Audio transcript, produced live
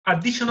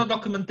additional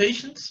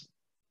documentations.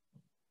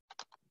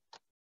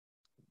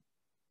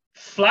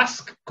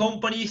 Flask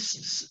company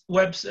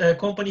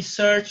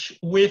search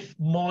with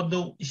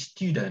model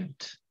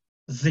student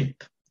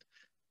zip.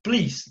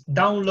 Please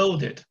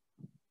download it.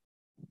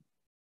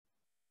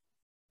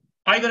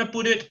 I'm gonna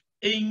put it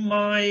in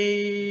my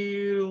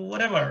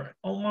whatever,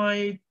 on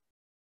my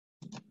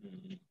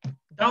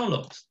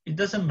downloads. It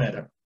doesn't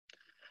matter,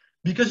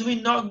 because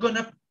we're not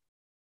gonna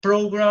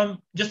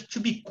program, just to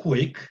be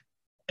quick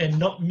and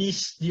not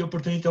miss the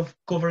opportunity of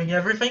covering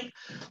everything.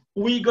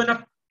 We're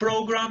gonna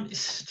program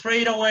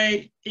straight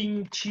away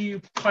into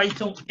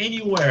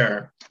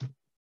PythonAnywhere.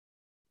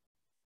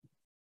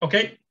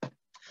 Okay,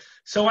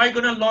 so I'm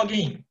gonna log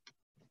in,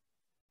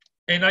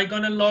 and I'm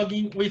gonna log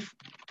in with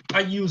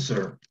a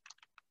user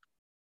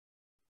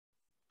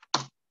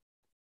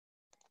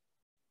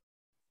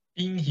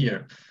in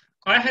here.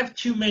 I have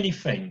too many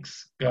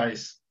things,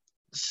 guys.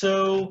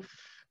 So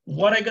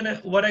what I'm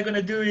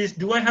gonna do is,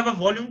 do I have a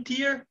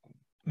volunteer?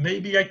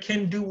 Maybe I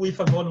can do with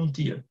a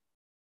volunteer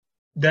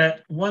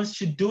that wants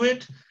to do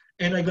it,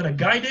 and I'm gonna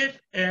guide it.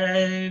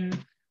 And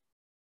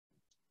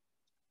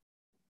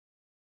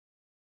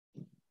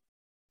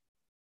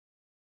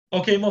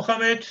okay,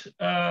 Mohammed,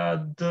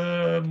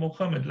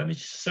 Mohammed, let me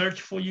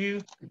search for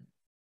you,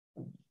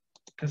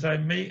 because I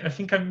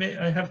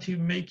have to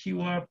make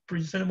you a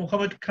presenter.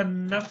 Mohammed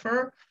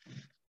Kanafer,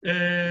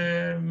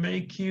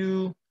 make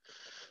you.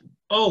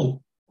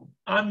 Oh,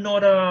 I'm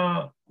not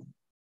a.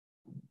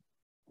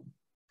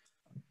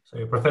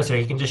 Sorry, Professor,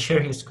 you can just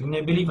share his screen,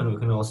 I believe, and we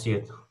can all see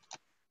it.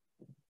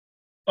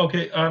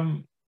 Okay.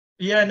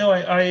 Yeah. No.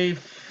 I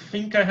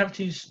think I have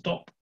to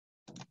stop.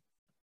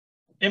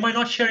 Am I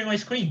not sharing my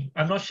screen?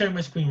 I'm not sharing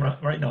my screen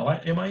right now.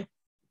 Am I?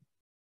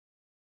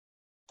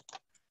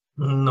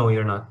 No,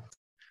 you're not.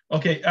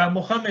 Okay.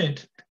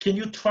 Mohammed, can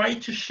you try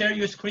to share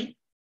your screen?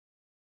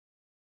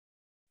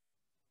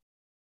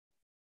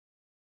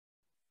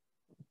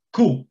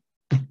 Cool.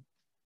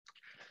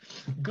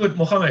 Good,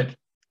 Mohammed.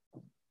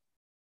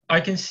 I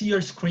can see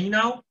your screen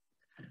now.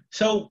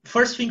 So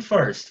first thing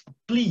first,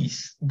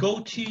 please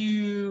go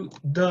to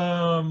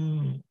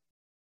the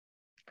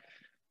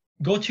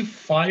go to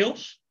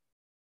files.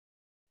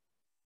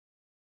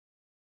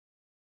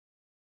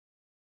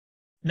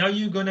 Now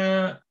you're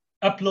gonna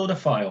upload a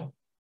file.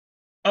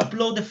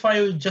 Upload the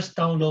file you just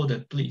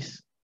downloaded,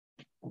 please.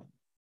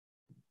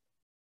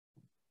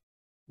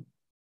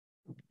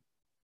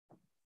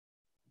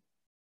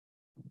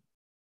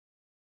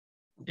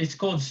 It's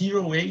called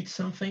 08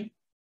 something.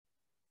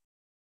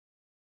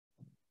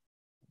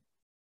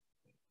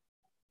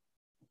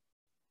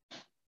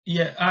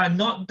 Yeah,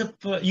 not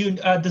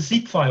the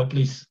zip file,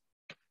 please.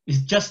 It's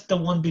just the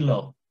one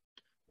below.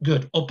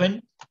 Good.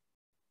 Open.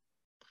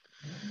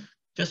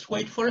 Just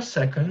wait for a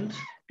second.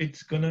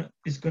 It's gonna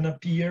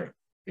appear.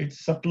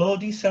 It's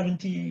uploading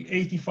 70,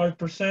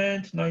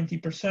 85%,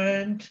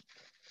 90%.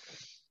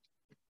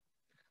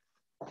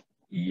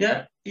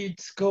 Yeah,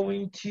 it's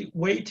going to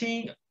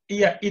waiting.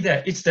 Yeah,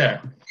 it's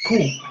there.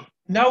 Cool.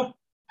 Now,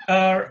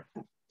 can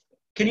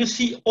you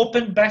see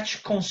Open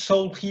Batch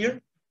Console here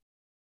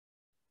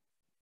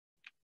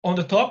on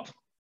the top?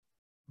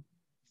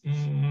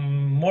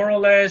 More or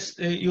less,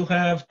 you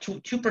have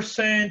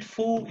 2%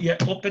 full. Yeah,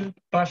 Open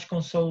Batch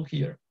Console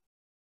here.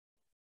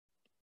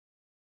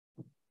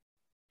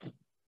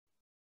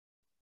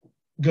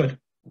 Good.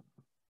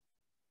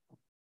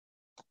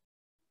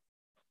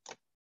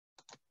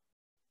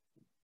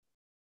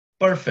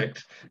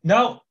 Perfect.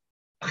 Now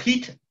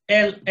hit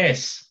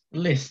ls,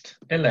 list,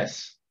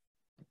 ls.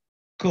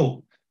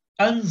 Cool.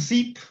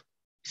 Unzip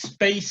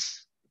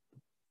space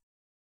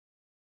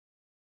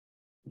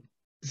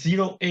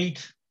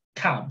 08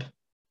 tab.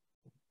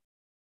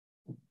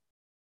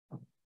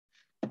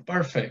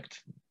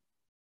 Perfect.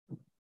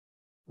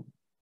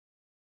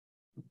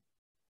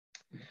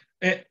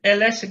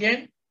 ls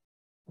again.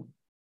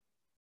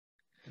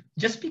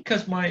 Just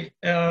because my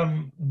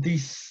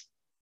this.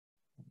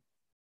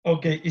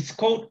 Okay, it's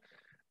called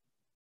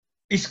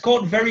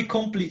very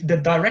complete. The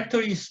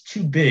directory is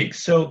too big,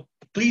 so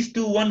please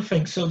do one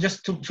thing. So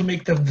just to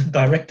make the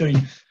directory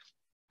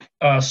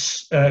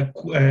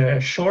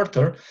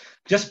shorter,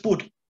 just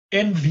put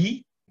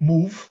mv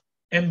move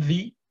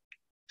mv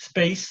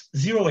space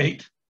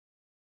 08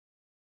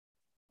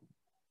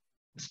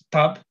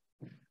 tab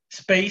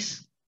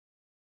space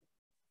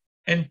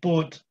and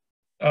put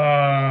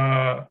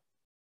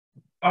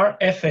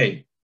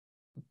RFA,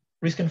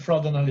 risk and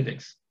fraud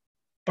analytics.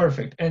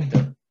 Perfect.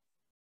 Enter.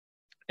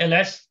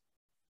 ls.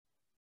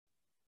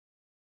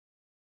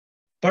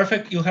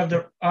 Perfect. You have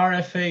the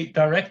RFA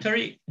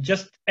directory.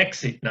 Just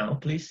exit now,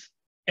 please.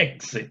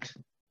 Exit.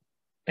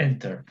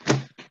 Enter.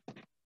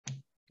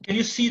 Can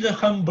you see the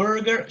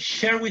hamburger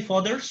share with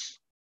others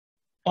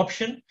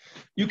option?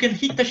 You can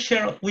hit the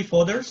share with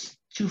others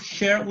to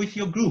share with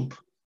your group.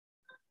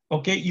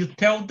 Okay, you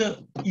tell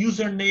the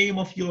username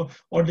of your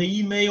or the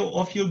email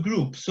of your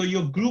group, so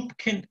your group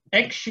can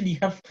actually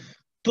have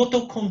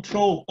total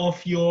control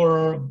of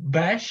your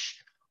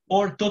bash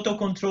or total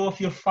control of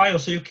your file,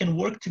 so you can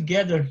work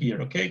together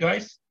here. Okay,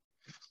 guys.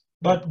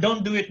 but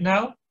don't do it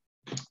now,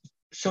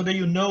 so that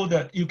you know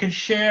that you can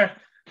share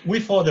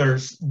with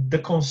others the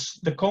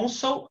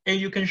console, and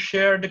you can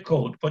share the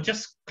code. But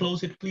just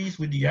close it, please,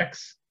 with the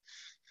X,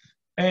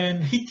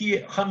 and hit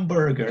the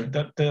hamburger,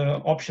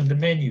 the option, the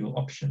menu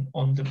option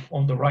on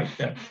the right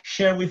there.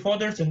 Share with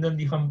others, and then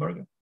the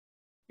hamburger.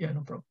 Yeah,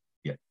 no problem.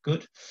 Yeah,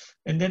 good.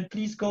 And then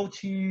please go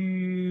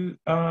to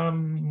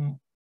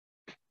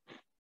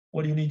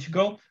what do you need to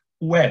go?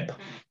 Web.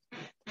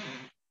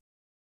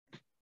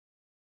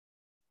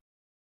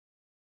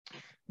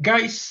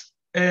 Guys,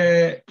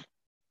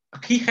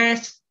 he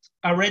has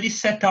already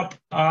set up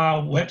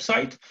a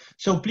website,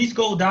 so please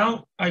go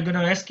down. I'm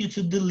gonna ask you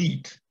to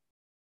delete,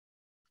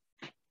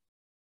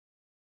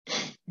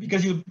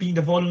 because you've been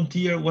the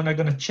volunteer. When I'm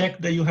gonna check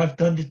that you have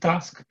done the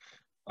task,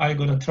 I'm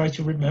gonna try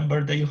to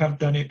remember that you have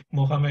done it,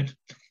 Mohammed.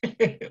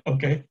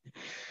 Okay,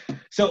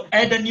 so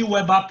add a new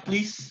web app,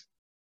 please.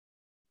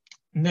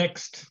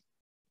 Next,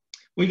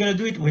 we're gonna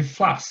do it with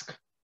Flask.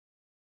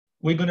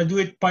 We're gonna do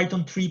it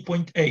Python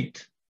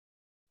 3.8.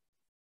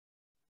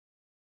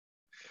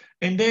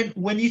 And then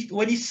when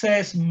it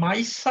says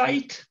my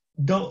site,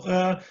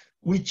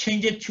 we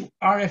change it to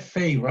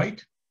RFA,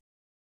 right?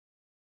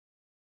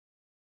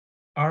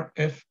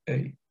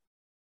 RFA.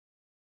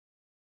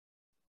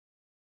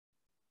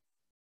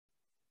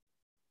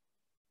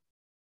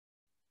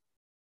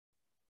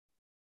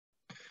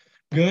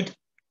 Good.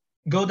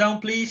 Go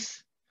down,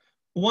 please.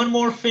 One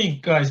more thing,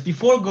 guys.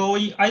 Before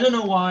going, I don't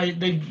know why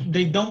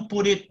they don't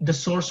put it, the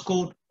source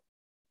code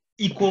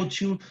equal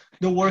to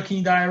the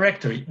working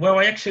directory. Well,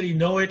 I actually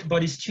know it,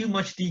 but it's too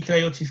much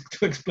detail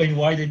to explain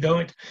why they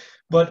don't.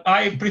 But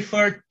I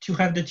prefer to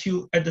have the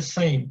two at the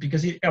same,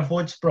 because it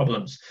avoids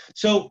problems.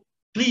 So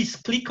please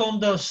click on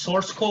the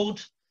source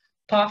code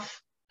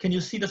path. Can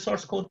you see the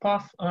source code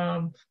path?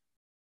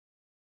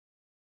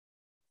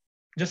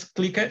 Just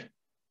click it.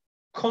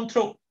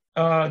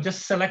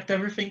 Just select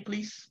everything,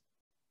 please.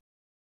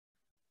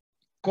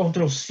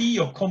 Control C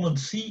or Command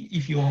C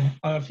if you want.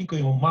 I think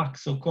you're on Mac,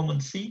 so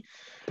Command C.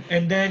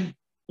 And then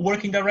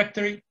working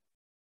directory,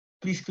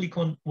 please click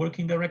on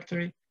working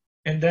directory.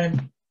 And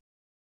then,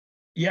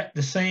 yeah,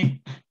 the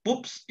same.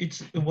 Oops,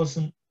 it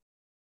wasn't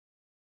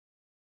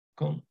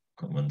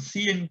Command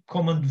C and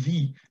Command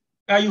V.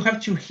 You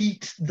have to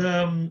hit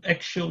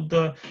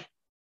the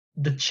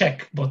the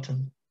check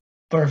button.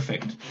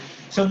 Perfect.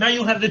 So now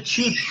you have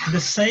the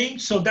same,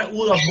 so that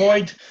will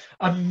avoid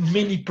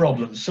many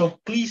problems. So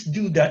please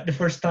do that the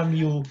first time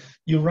you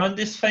run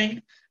this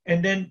thing,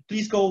 and then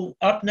please go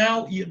up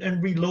now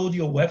and reload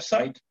your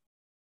website.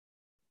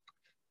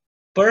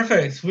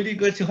 Perfect. It's really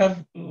good to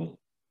have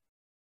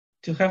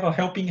a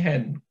helping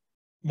hand,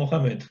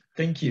 Mohammed.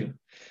 Thank you.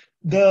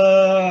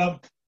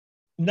 Now,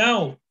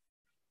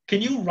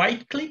 can you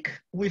right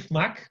click with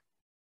Mac?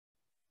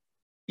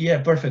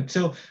 Yeah, perfect.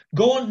 So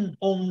go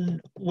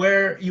on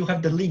where you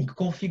have the link,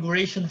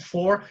 configuration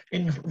 4,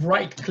 and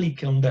right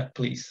click on that,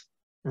 please.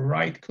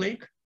 Right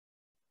click,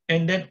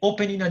 and then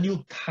open in a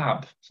new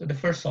tab. So the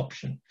first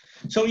option.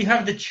 So you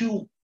have the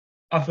two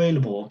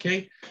available,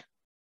 okay?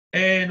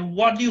 And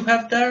what do you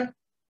have there?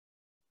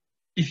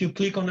 If you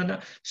click on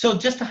the, so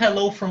just a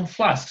hello from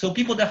Flask. So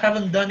people that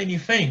haven't done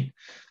anything,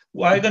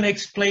 well, I'm gonna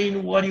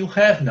explain what you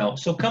have now.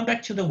 So come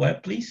back to the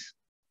web, please.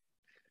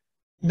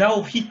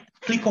 Now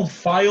click on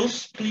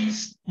files,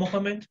 please,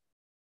 Mohammed.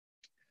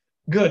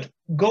 Good.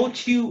 Go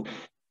to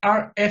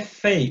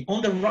RFA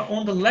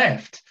on the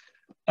left.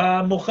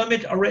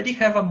 Mohammed already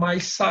have a my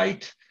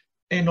site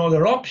and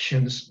other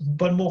options,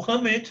 but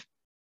Mohammed,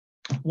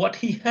 what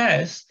he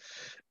has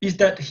is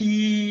that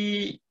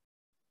he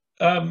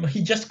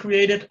just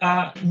created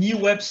a new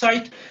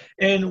website,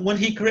 and when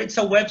he creates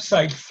a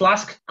website,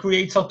 Flask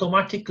creates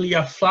automatically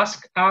a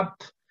Flask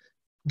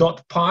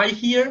app.py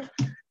here.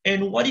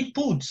 And what he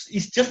puts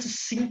is just a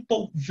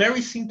simple,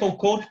 very simple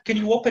code. Can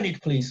you open it,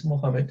 please,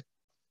 Mohammed?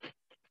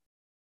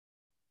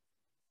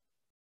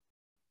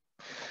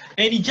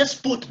 And he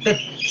just put the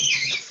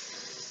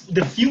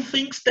few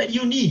things that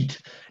you need.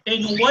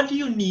 And what do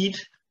you need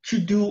to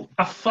do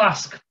a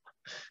Flask?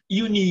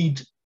 You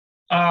need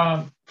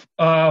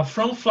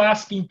from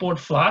Flask, import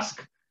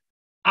Flask,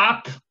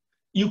 app,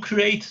 you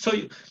create, so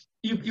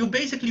you're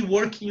basically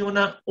working on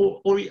an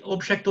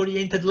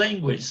object-oriented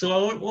language. So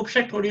our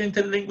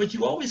object-oriented language,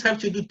 you always have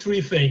to do three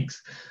things.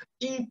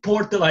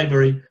 Import the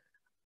library,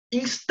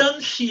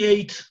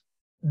 instantiate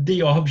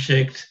the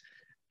object,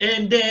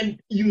 and then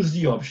use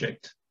the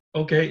object.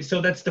 Okay,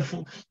 so that's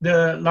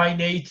the line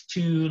 8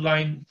 to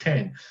line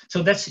 10.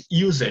 So that's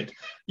use it.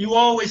 You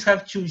always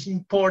have to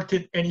import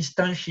it and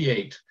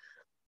instantiate.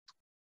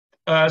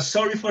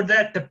 Sorry for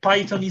that, the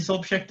Python is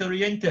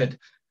object-oriented.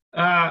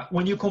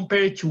 When you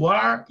compare it to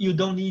R,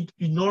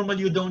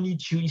 normally you don't need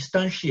to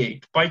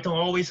instantiate. Python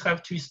always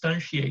have to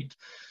instantiate.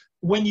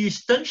 When you're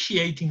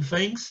instantiating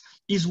things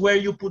is where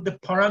you put the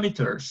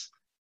parameters.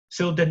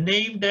 So the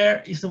name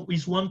there is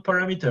one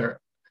parameter.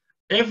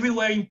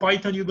 Everywhere in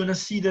Python, you're gonna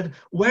see that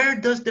where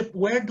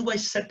do I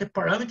set the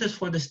parameters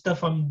for the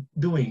stuff I'm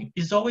doing?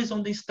 It's always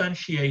on the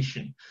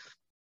instantiation.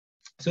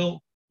 So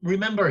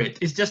remember it.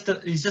 It's just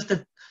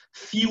a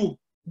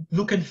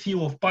look and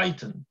feel of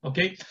Python,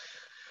 okay?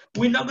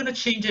 We're not gonna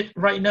change it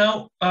right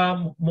now.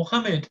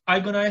 Mohammed,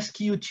 I'm gonna ask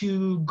you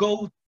to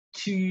go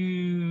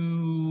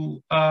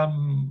to,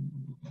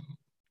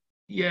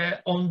 yeah,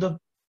 on the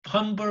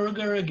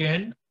hamburger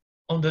again,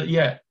 on the,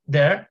 yeah,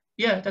 there.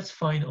 Yeah, that's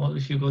fine. Or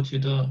if you go to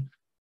the,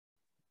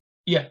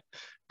 yeah,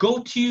 go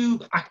to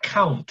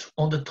account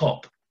on the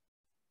top,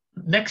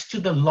 next to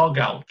the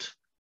logout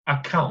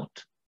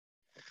account.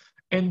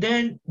 And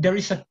then there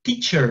is a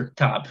teacher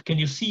tab. Can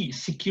you see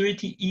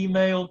security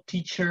email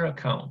teacher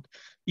account?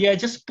 Yeah,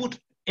 just put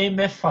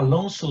MF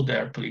Alonso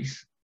there,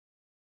 please.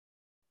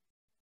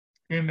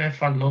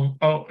 MF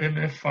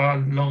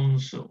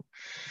Alonso.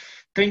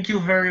 Thank you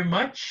very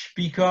much,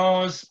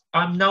 because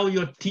I'm now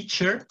your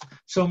teacher,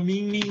 so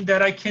meaning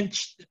that I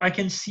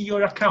can see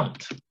your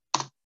account.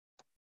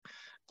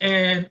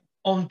 And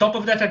on top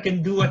of that, I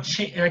can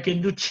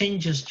do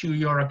changes to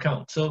your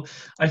account. So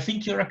I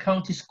think your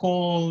account is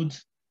called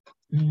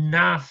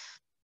NAF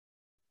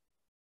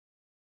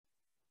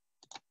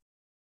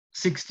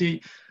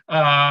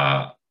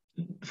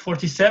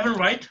 47,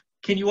 right?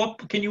 Can you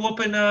open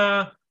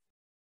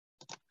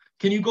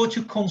can you go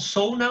to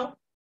console now?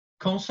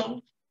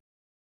 Console?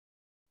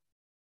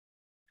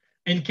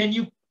 And can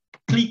you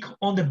click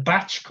on the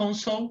batch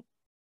console?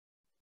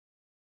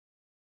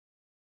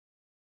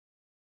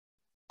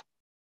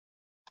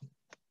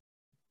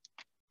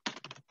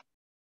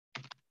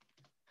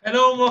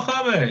 Hello,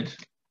 Mohammed.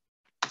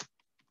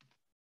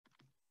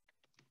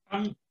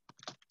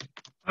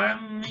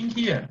 I'm in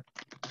here.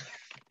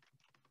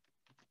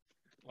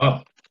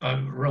 Well, I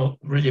wrote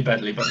really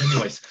badly, but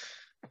anyways.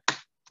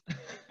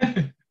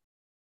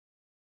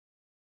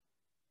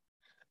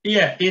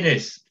 Yeah, it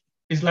is.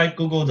 It's like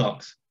Google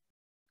Docs.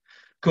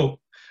 Cool.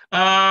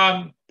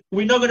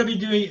 We're not going to be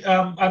doing,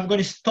 I'm going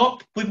to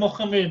stop with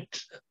Mohammed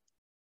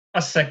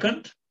a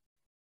second.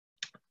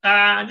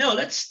 No,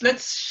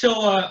 let's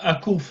show a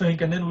cool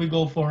thing, and then we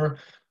go for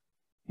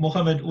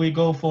Mohammed, we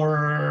go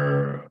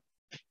for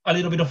a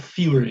little bit of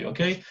fury,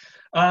 okay?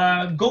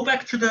 Go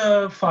back to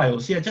the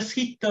files. Yeah, just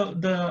hit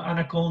the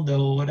anaconda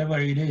or whatever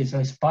it is,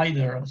 a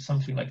spider or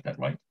something like that,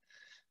 right?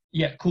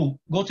 Yeah, cool.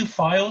 Go to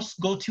files,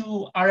 go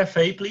to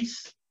RFA,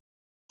 please.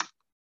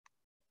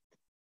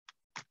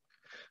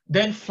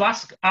 Then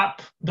Flask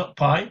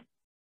app.py.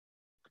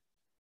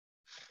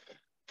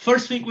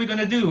 First thing we're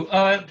gonna do,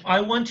 I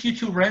want you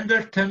to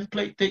render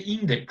template the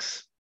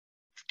index.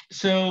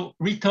 So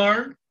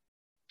return,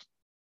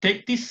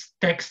 take this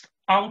text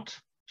out.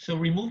 So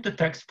remove the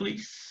text,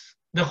 please.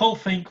 The whole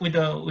thing with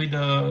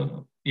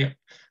the yeah.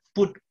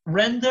 Put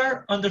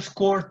render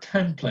underscore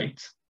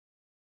template.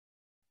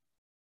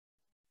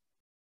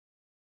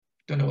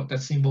 Don't know what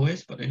that symbol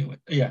is, but anyway,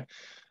 yeah.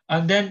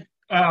 And then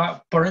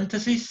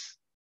parentheses.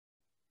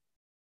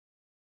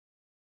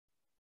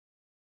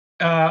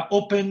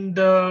 Open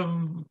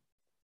the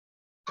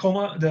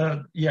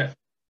comma, yeah,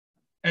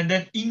 and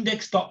then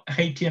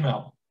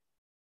index.html.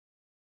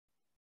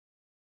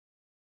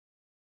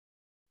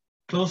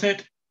 Close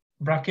it,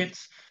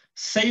 brackets,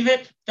 save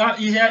it.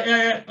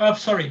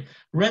 Sorry,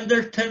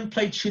 render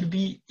template should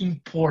be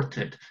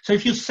imported. So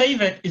if you save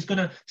it, it's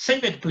gonna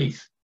save it,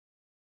 please,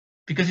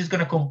 because it's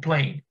gonna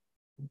complain.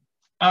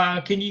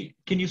 Can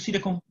you see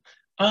the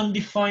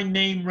undefined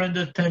name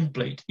render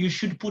template? You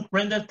should put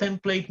render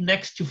template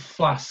next to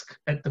Flask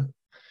at the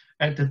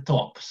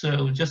top.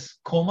 So just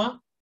comma,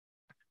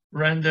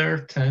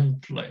 render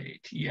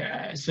template.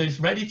 Yeah, so it's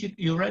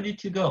you're ready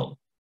to go.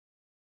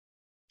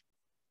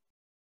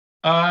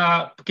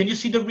 Can you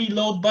see the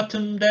reload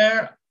button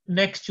there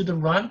next to the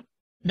run?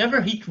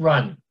 Never hit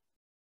run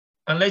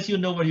unless you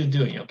know what you're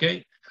doing,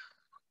 okay?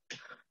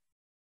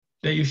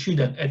 That you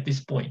shouldn't at this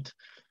point.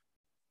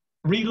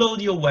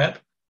 Reload your web,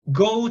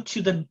 go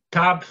to the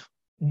tab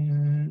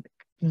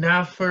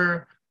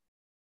NAFR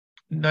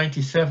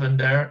 97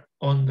 there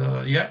on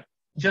the, yeah,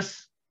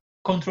 just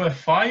Control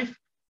F5.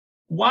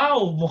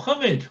 Wow,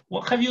 Mohammed,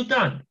 what have you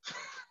done?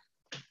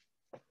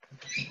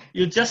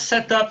 You just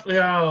set up,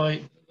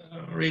 I'm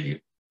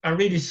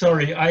really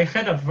sorry. I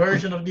had a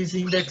version of this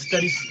index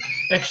that is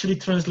actually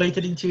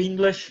translated into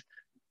English.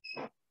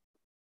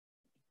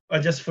 I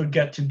just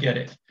forget to get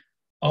it.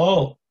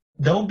 Oh,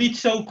 don't be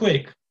so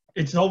quick.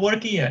 It's not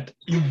working yet.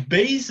 You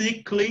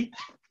basically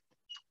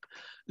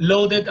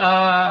loaded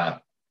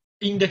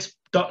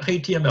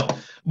index.html.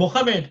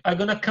 Mohammed, I'm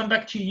gonna come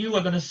back to you.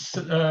 I'm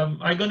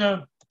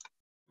gonna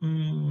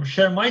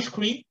share my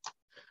screen,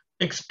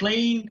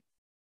 explain a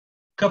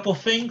couple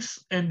things,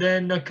 and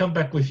then come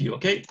back with you.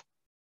 Okay,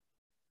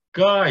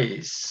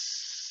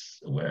 guys,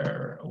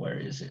 where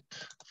is it?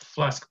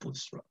 Flask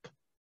Bootstrap,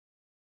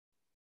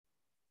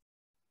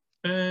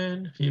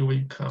 and here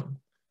we come.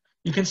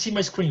 You can see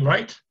my screen,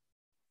 right?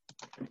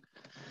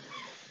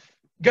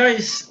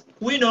 Guys,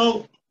 we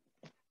know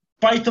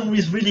Python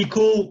is really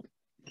cool,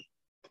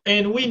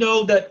 and we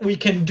know that we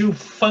can do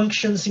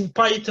functions in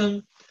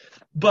Python,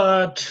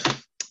 but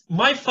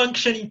my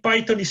function in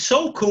Python is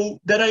so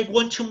cool that I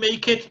want to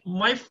make it,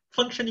 my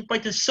function in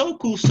Python is so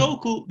cool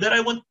that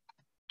I want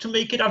to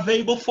make it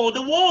available for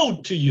the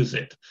world to use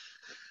it.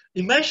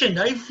 Imagine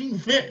I've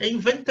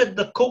invented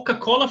the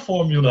Coca-Cola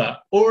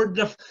formula, or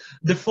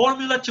the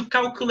formula to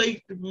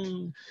calculate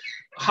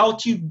how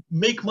to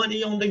make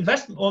money on the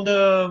investment on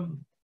the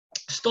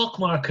stock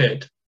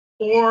market,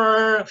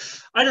 or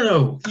I don't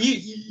know,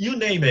 you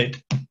name it.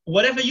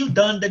 Whatever you've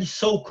done that is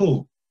so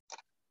cool.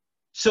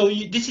 So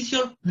this is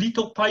your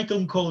little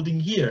Python code in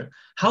here.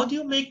 How do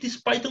you make this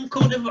Python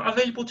code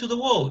available to the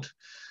world?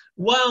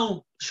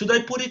 Well, should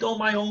I put it on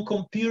my own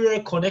computer,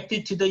 connect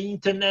it to the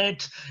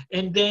internet,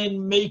 and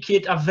then make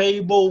it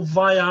available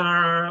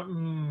via,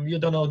 you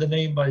don't know the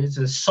name, but it's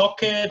a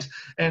socket,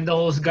 and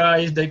those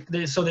guys,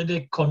 so that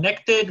they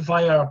connected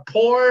via a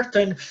port,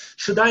 and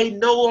should I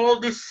know all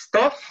this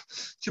stuff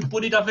to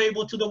put it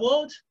available to the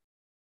world?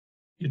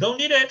 You don't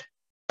need it.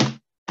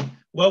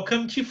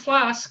 Welcome to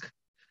Flask.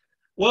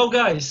 Well,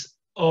 guys,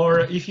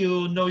 or if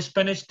you know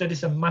Spanish, that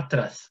is a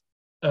matraz,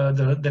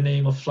 the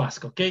name of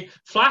Flask, okay?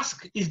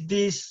 Flask is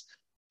this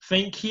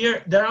thing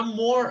here. There are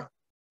more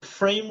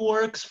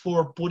frameworks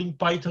for putting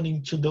Python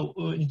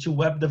into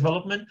web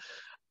development.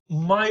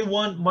 My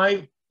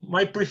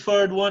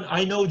preferred one,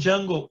 I know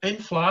Django and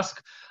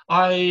Flask.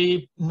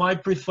 My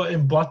preferred,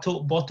 and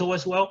Bottle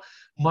as well.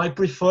 My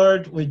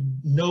preferred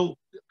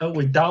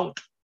without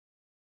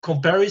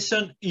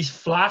comparison is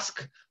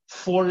Flask,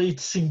 for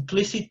its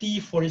simplicity,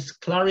 for its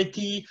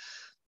clarity,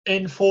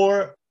 and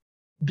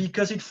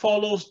because it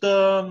follows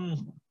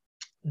the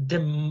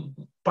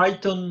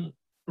Python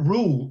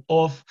rule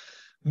of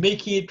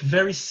making it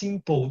very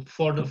simple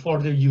for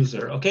the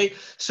user. Okay,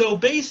 so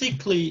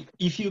basically,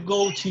 if you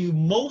go to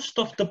most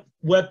of the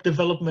web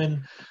development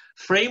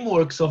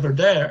frameworks over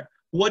there,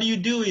 what you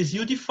do is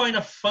you define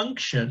a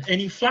function,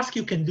 and in Flask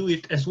you can do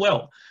it as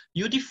well.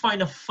 You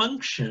define a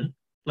function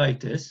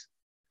like this,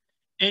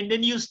 and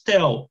then you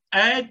tell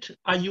add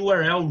a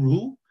URL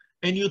rule,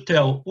 and you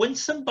tell when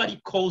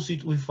somebody calls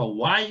it with a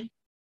Y,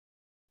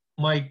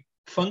 my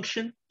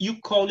function, you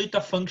call it a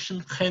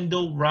function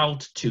handle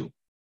route to.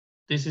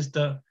 This is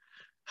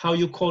how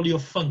you call your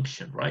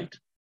function, right?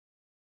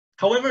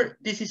 However,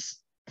 this is,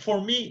 for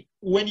me,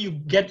 when you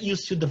get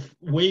used to the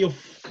way of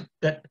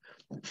that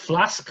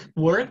Flask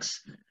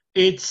works,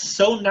 it's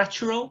so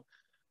natural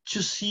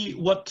to see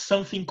what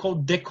something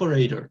called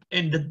decorator.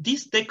 And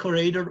this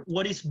decorator,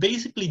 what it's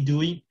basically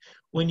doing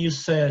when you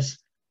says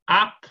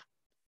app.route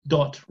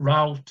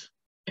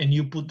and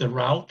you put the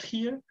route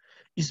here,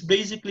 is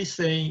basically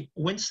saying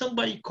when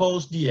somebody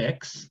calls the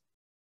X,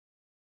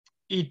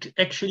 it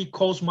actually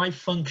calls my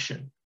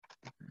function.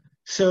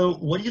 So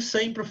what you're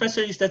saying,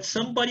 Professor, is that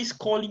somebody's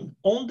calling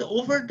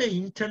over the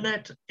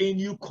internet and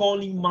you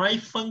calling my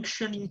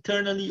function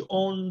internally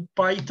on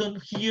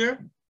Python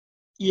here?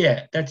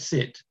 Yeah, that's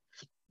it.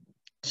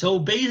 So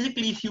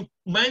basically, if you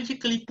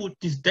magically put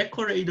this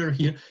decorator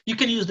here, you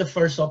can use the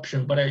first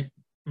option, but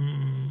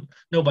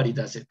nobody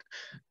does it.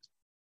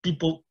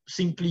 People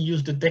simply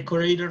use the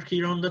decorator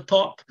here on the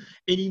top,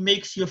 and it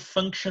makes your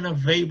function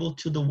available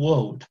to the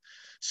world.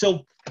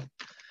 So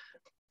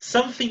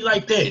something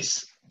like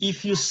this,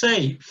 if you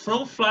say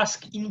from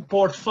Flask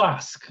import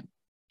Flask,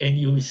 and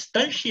you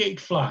instantiate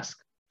Flask,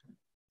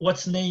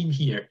 what's name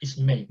here is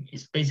main.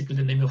 It's basically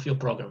the name of your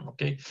program,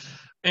 okay?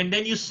 And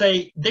then you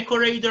say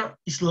decorator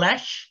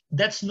slash,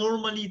 that's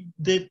normally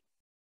the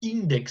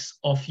index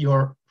of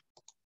your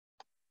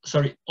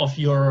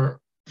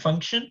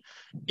function,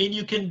 and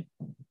you can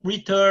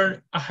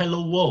return a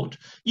hello world.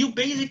 You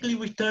basically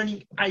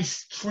returning a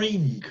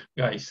string,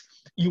 guys.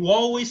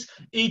 You're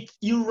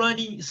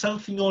running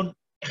something on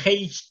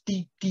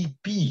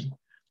HTTP.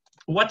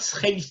 What's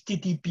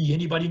HTTP?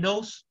 Anybody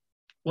knows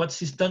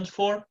what it stands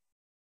for?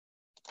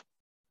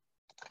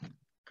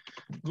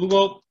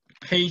 Google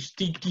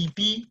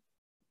HTTP.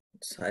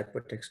 It's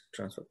Hypertext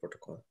Transfer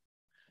Protocol.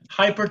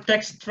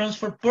 Hypertext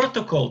Transfer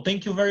Protocol.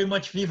 Thank you very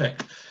much,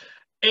 Vivek.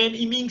 And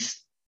it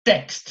means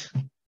text.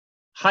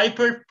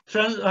 Hyper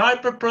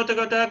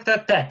protocol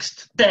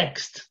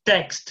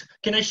text.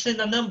 Can I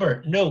send a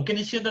number? No. Can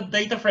you send a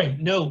data frame?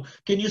 No.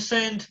 Can you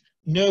send?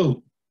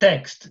 No.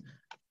 Text.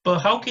 But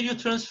how can you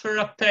transfer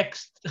a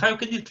text? How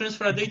can you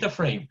transfer a data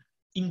frame?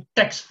 In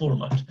text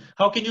format.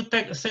 How can you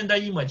send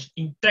an image?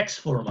 In text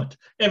format.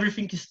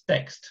 Everything is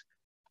text.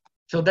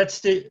 So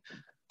that's the,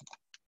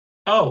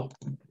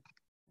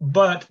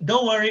 but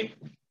don't worry,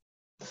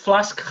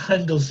 Flask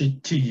handles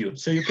it to you.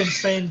 So you can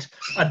send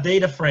a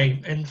data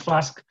frame and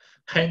Flask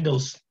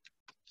handles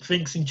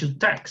things into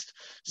text.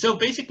 So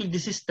basically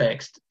this is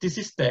text, this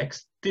is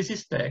text, this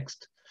is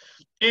text.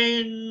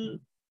 And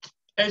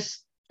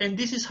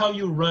this is how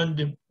you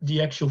run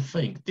the actual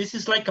thing. This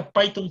is like a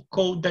Python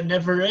code that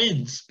never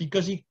ends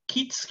because it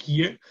keeps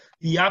here,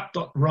 the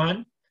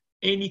app.run,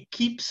 and it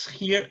keeps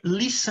here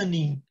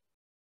listening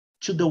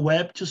to the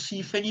web to see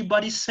if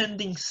anybody's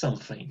sending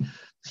something.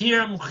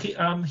 Here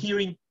I'm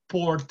hearing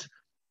port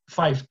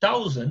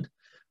 5000,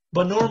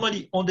 but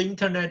normally on the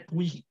internet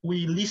we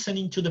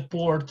listening to the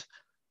port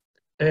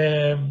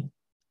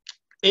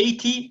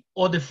 80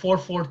 or the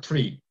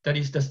 443, that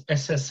is the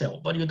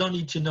SSL, but you don't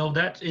need to know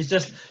that. It's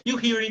just you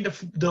hearing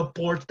the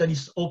port that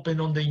is open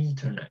on the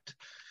internet.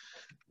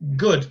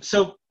 Good.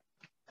 So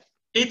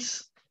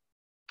it's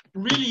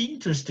really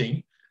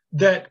interesting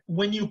that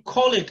when you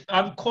call it,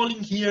 I'm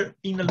calling here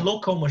in a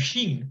local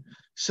machine.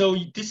 So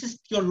this is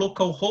your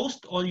local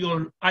host or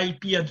your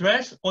IP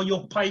address or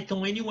your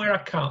PythonAnywhere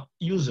account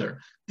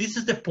user. This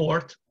is the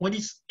port. When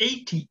it's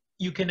 80,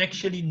 you can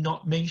actually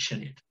not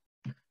mention it.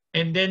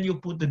 And then you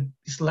put the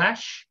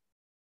slash,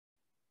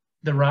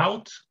 the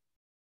route,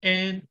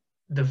 and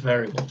the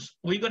variables.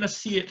 We're gonna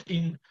see it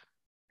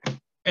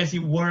as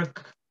it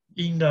work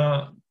in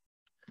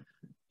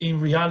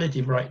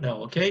reality right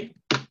now, okay?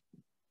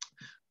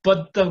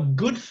 But the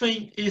good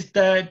thing is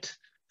that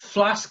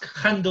Flask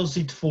handles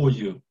it for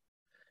you.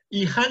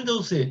 It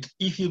handles it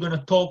if you're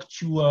gonna talk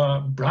to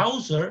a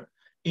browser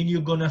and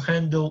you're gonna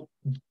handle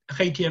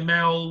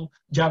HTML,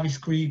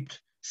 JavaScript,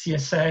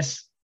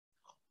 CSS,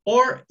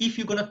 or if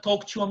you're gonna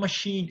talk to a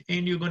machine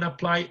and you're gonna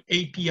apply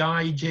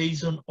API,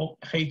 JSON, or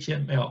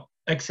HTML,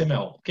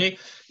 XML, okay?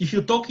 If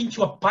you're talking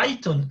to a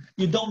Python,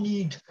 you don't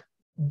need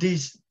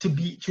this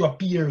to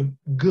appear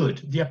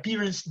good. The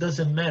appearance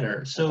doesn't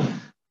matter. So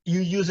you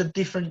use a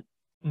different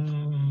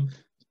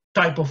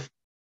type of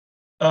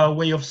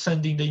way of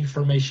sending the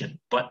information.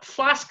 But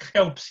Flask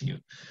helps you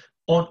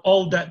on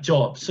all that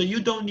job. So you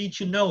don't need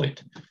to know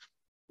it.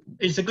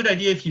 It's a good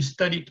idea if you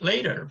study it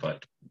later,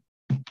 but.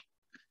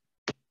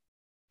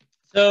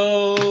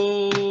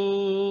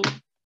 So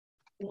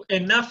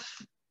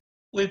enough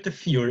with the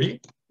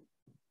theory.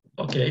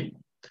 Okay.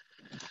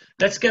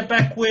 Let's get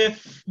back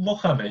with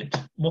Mohammed.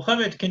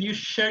 Mohammed, can you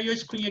share your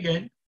screen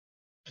again,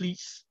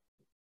 please?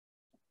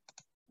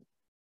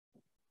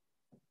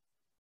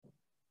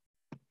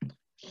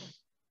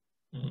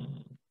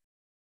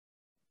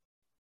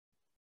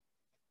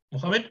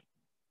 Mohammed?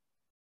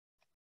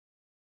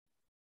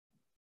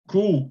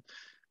 Cool.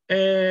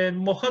 And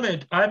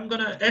Mohammed, I'm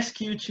gonna ask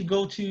you to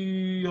go to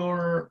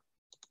your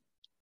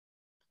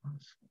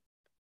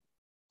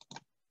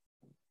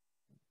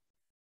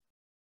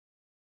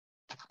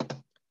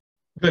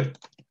good.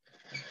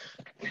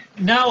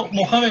 Now,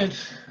 Mohammed,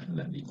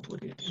 let me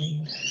put it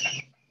in.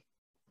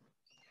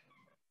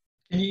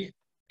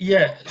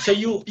 Yeah, so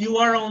you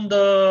are on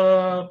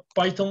the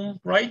Python,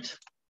 right?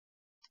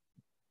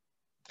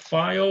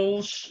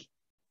 Files.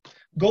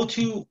 Go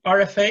to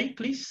RFA,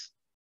 please.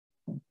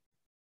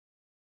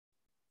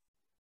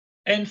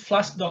 And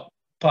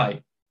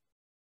flask.py.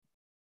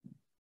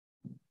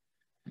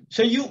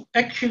 So you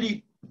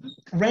actually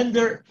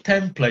render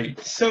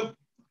templates. So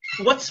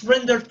what's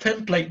render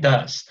template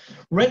does?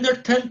 Render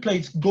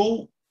templates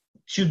go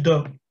to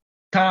the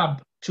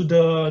tab, to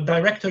the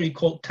directory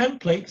called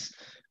templates,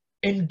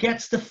 and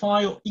gets the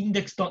file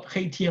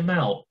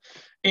index.html.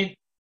 And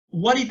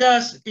what it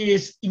does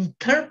is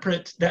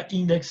interpret that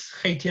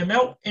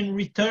index.html and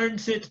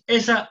returns it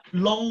as a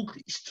long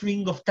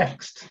string of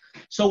text.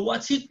 So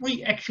what's it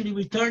actually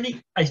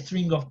returning? A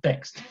string of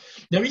text.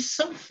 There is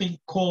something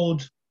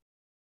called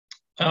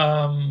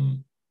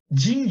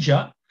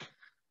Jinja,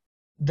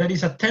 that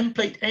is a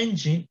template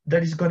engine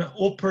that is going to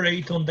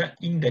operate on that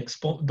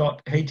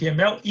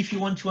index.html if you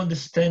want to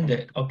understand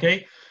it,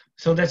 okay?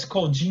 So that's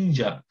called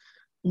Jinja.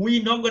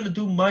 We're not going to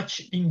do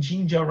much in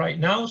Jinja right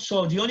now,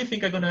 so the only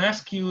thing I'm going to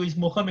ask you is,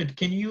 Mohammed,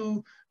 can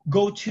you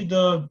go to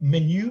the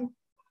menu?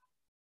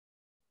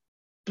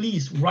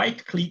 Please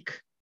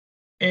right-click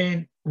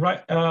and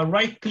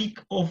right-click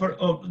over,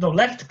 no,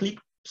 left-click,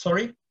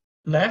 sorry,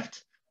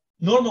 left,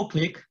 normal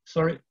click,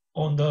 sorry,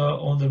 on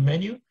the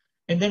menu,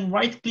 and then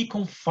right-click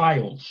on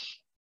Files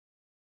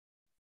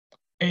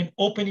and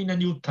open in a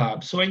new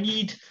tab. So I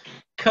need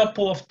a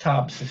couple of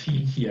tabs in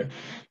here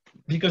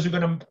because we're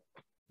going to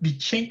be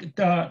checking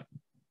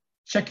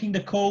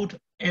the code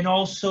and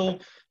also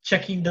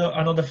checking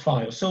another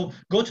file. So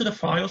go to the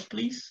Files,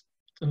 please,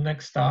 the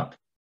next tab,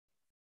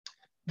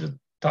 the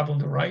tab on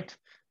the right.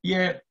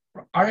 Yeah,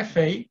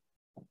 RFA.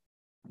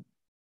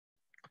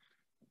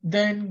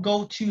 Then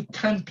go to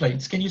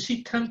Templates. Can you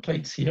see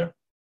Templates here?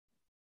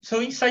 So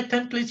inside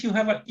templates, you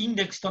have an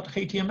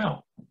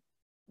index.html.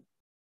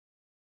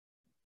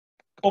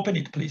 Open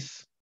it,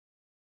 please.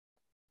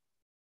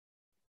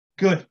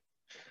 Good.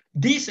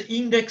 This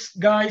index,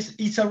 guys,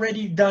 is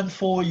already done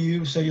for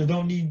you, so you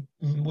don't need,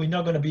 we're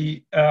not going to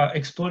be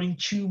exploring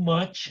too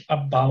much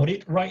about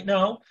it right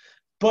now.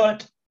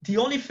 But the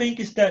only thing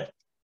is that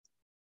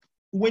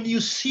when you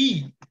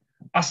see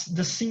as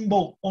the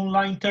symbol on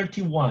line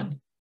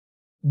 31,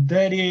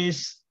 that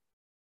is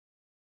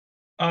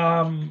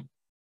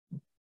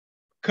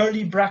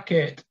curly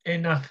bracket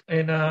and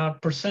a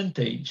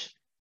percentage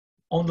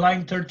on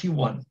line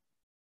 31.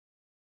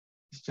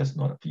 It's just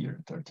not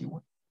appearing,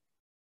 31.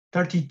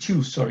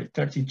 32, sorry,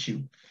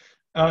 32.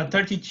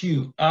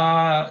 32.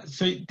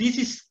 So this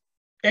is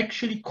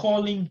actually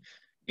calling,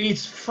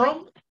 it's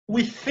from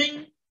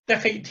within the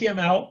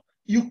HTML,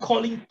 you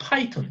calling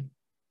Python.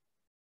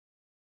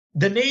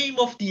 The name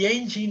of the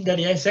engine that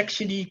is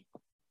actually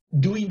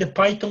doing the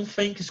Python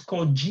thing is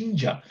called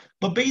Jinja,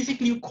 but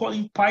basically you're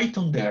calling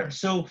Python there.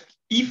 So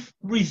if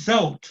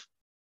result,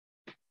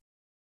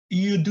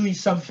 you're doing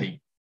something,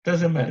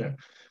 doesn't matter.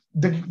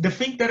 The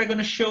thing that I'm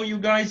gonna show you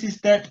guys is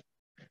that,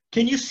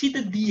 can you see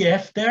the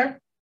df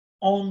there?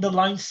 on the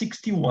line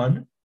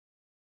 61.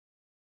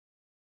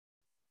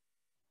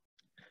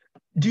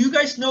 Do you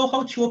guys know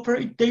how to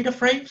operate data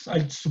frames?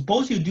 I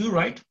suppose you do,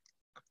 right?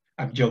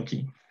 I'm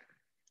joking.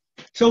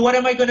 So what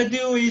am I going to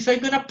do is I'm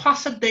going to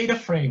pass a data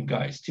frame,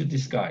 guys, to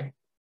this guy.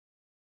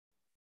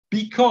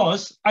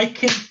 Because I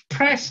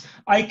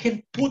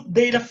can put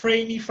data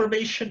frame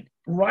information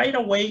right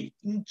away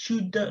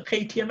into the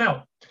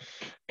HTML.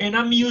 And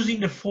I'm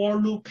using the for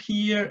loop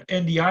here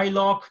and the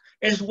iLock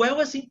as well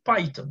as in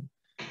Python.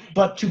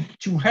 But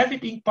to have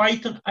it in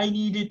Python, I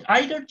needed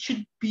either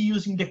to be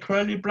using the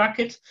curly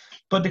bracket,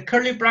 but the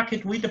curly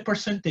bracket with the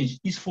percentage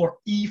is for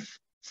if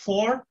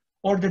for,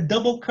 or the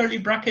double curly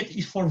bracket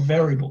is for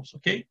variables,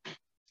 okay?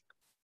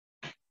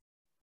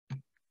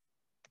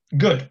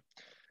 Good.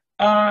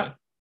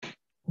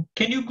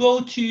 Can you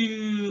go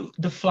to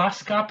the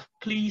Flask app,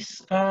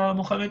 please,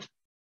 Mohammed?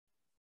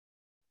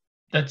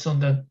 That's on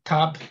the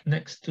tab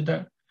next to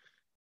that.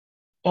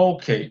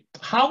 Okay,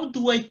 how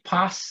do I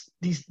pass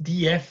this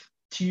df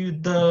to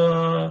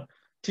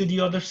the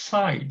other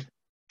side?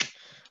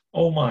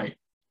 Oh my,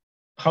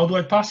 how do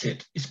I pass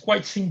it? It's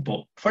quite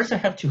simple. First I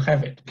have to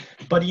have it,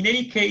 but in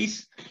any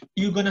case,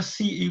 you're gonna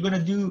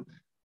do,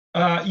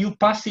 you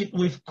pass it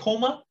with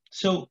comma,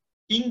 so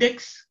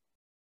index,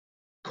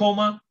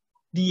 comma,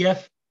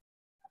 df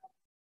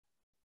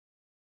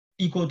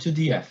equal to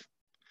df.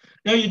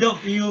 No, you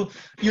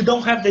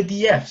don't have the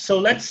df, so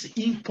let's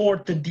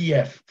import the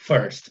df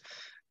first.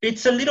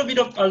 It's a little bit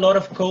of a lot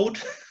of code.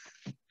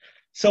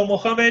 So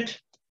Mohammed,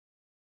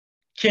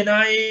 can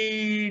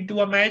I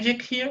do a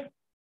magic here?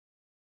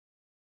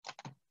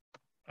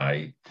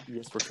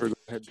 Yes, for sure. Go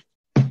ahead.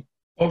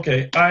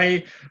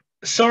 Okay,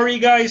 sorry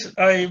guys,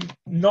 I'm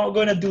not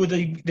gonna do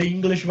the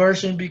English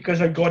version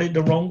because I got it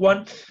the wrong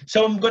one.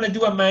 So I'm gonna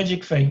do a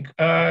magic thing.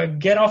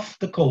 Get off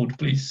the code,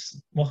 please,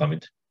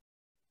 Mohammed.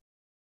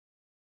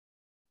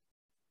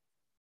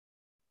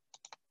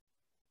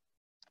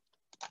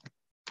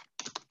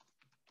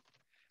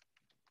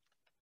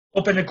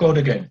 Open the code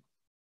again.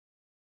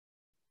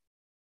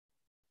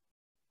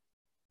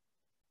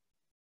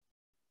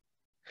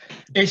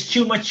 It's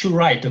too much to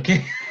write,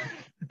 okay?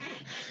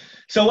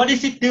 So what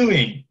is it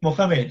doing,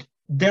 Mohammed?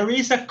 There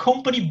is a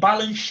company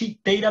balance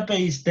sheet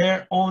database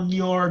there on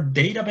your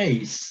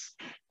database.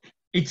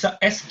 It's a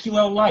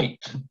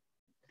SQLite.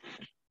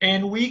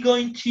 And we're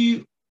going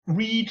to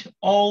read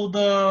all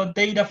the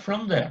data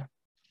from there.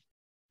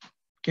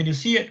 Can you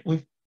see it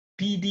with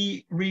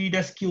PD read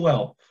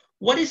SQL?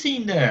 What is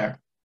in there?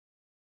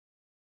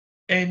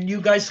 And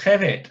you guys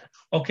have it,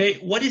 okay?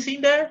 What is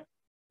in there?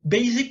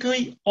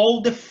 Basically,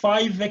 all the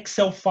 5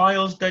 Excel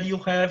files that you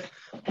have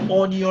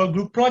on your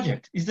group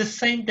project is the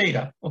same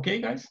data,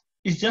 okay, guys?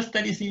 It's just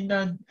that it's in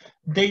a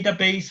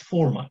database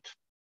format.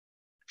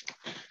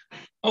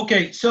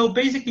 Okay, so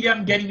basically,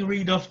 I'm getting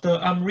rid of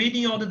I'm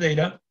reading all the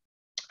data.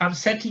 I'm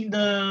setting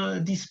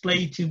the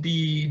display to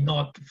be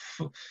not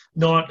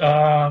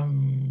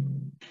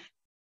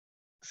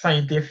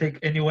scientific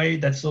anyway.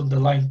 That's on the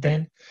line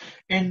 10.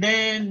 And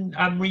then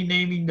I'm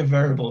renaming the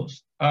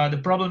variables. The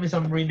problem is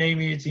I'm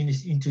renaming it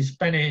into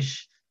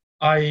Spanish.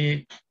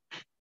 I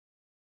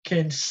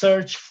can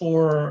search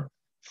for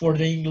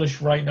the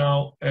English right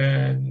now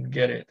and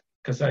get it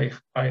because I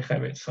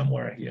have it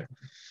somewhere here.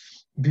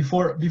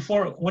 Before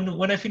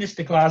when I finish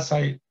the class,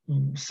 I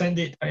send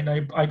it and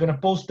I'm gonna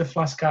post the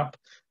Flask app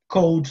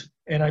code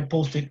and I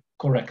post it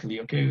correctly,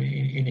 okay,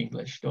 in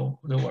English. Don't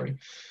worry.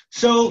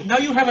 So now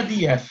you have a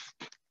DF,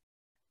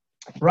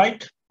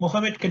 right,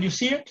 Mohammed? Can you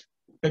see it?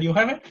 That you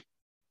have it?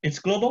 It's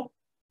global.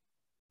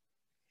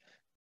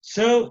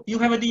 So you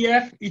have a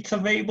DF. It's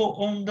available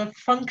on the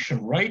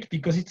function, right?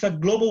 Because it's a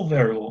global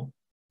variable.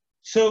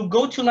 So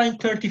go to line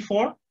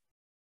 34.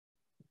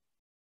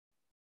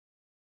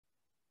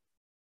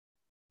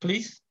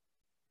 Please.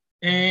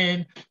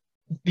 And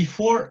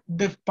before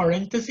the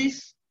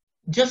parentheses,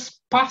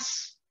 just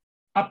pass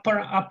a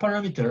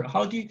parameter.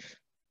 How do you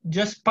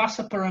just pass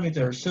a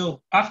parameter?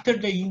 So after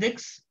the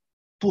index,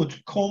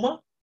 put comma.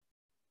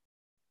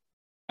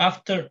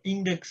 After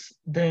index,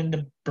 then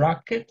the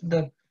bracket,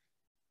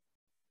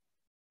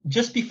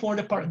 just before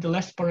the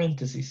last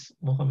parenthesis,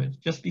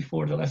 Mohammed, just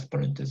before the last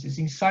parenthesis,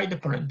 inside the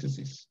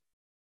parenthesis.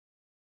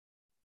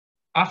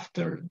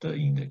 After the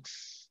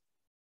index,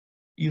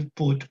 you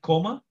put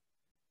comma,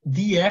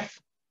 df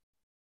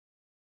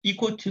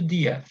equal to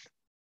df.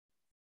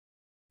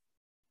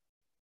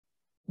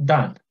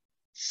 Done.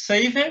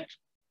 Save it,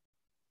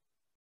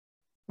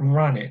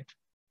 run it.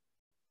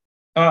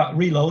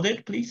 Reload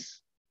it,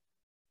 please.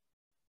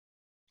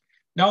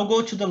 Now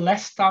go to the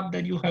last tab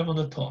that you have on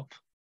the top.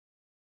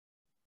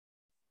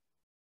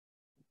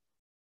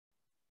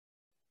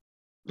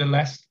 The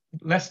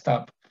last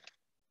tab.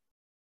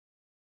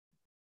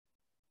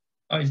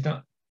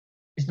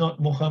 It's not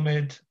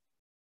Mohammed.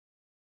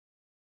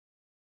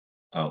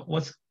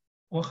 What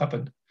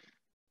happened?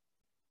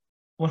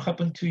 What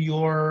happened to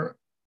your?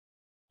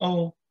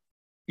 Oh,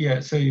 yeah.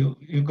 So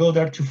you go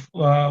there to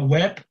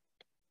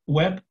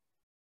web,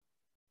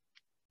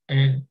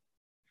 and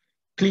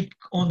click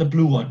on the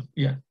blue one.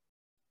 Yeah,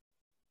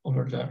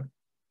 over there.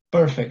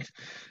 Perfect.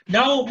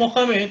 Now,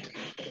 Mohammed,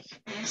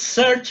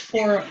 search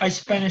for a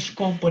Spanish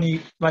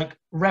company like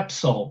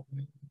Repsol.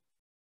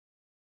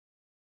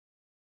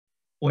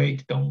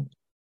 Wait, don't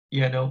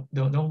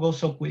go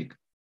so quick.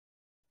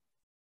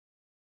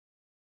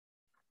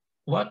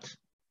 What?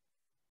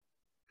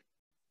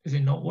 Is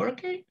it not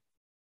working?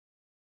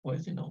 Why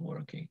is it not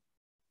working?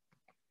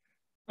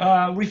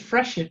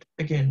 Refresh it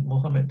again,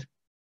 Mohammed.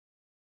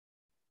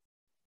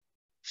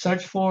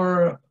 Search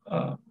for,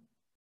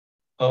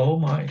 oh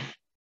my.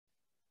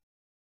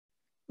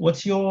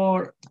 What's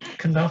your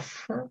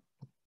knuffer?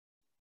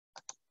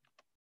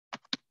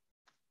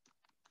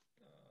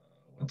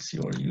 What's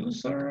your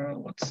user?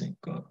 What's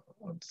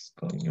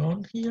going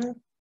on here?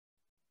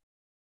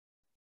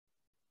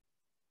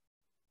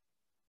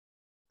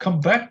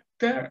 Come back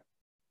there.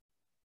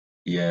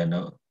 Yeah,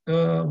 no,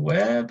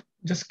 web,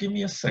 just give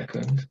me a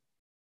second.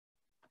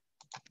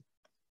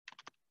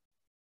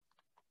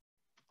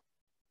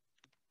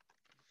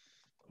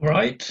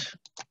 Right.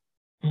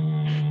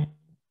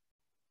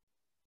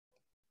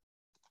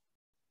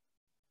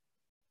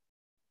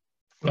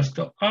 Flask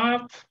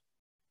App.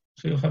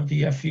 So you have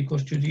the f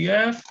equals to the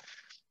f.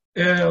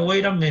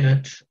 Wait a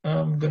minute.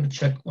 I'm going to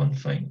check one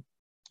thing.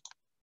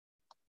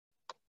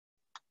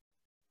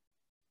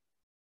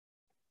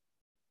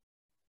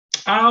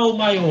 Oh,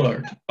 my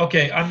word.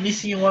 Okay, I'm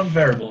missing one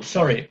variable.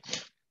 Sorry,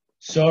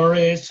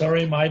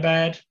 my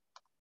bad.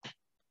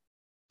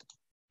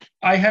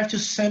 I have to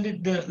send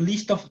it the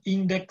list of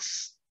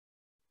index.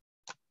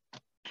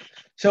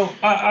 So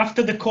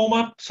after the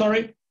comma,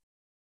 sorry.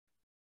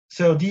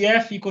 So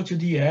df equal to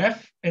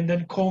df, and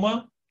then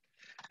comma,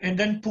 and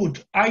then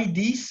put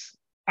IDs,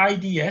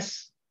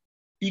 IDS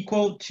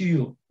equal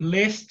to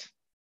list,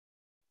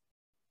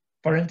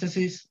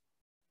 parentheses,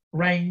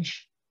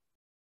 range,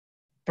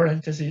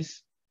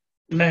 parentheses,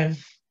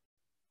 length,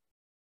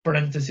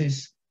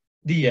 parentheses,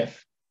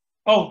 df.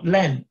 Oh,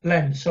 len,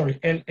 sorry,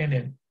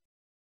 LNN.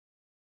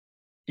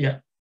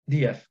 Yeah,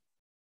 df.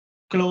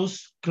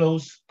 Close,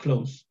 close,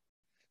 close.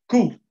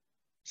 Cool.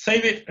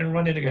 Save it and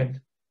run it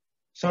again.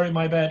 Sorry,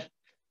 my bad.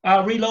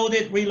 Reload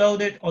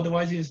it,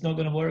 otherwise it's not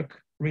gonna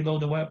work.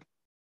 Reload the web.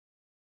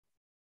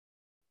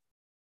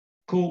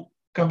 Cool,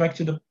 come back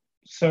to the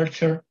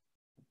searcher.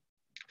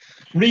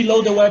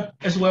 Reload the web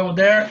as well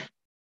there.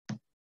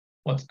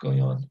 What's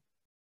going on?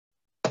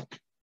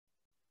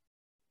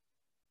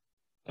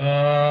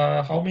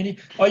 How many?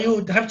 Oh,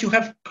 you have to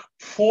have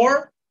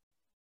 4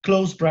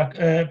 close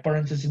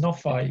parentheses,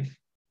 not 5.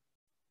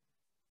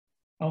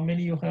 How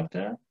many you have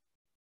there?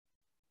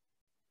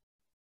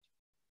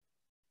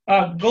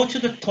 Go to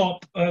the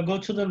top. Go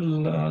to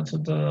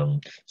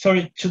the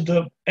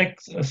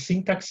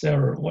syntax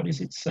error. What is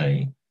it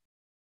saying?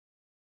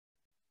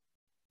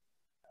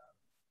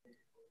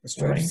 Let's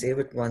try to save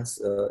it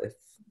once. If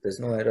there's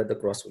no error, the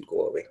cross will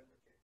go away.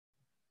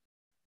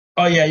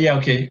 Oh yeah.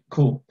 Okay,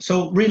 cool.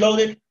 So reload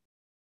it.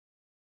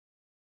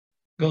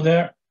 Go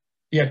there.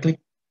 Yeah,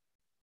 click.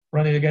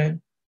 Run it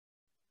again.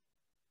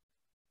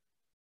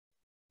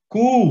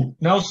 Cool.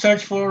 Now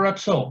search for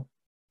Repsol.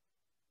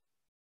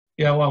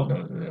 Yeah. Wow.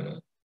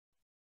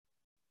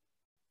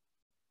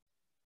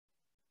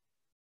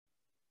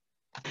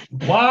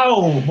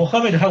 Wow,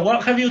 Mohammed,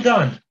 what have you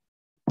done?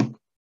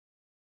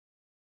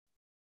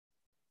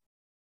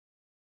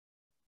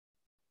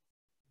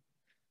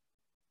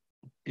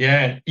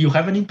 Yeah, you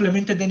haven't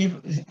implemented any.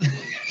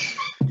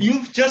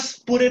 You've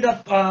just put it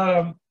up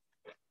a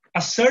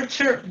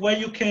searcher where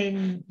you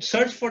can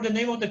search for the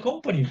name of the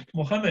company,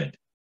 Mohammed.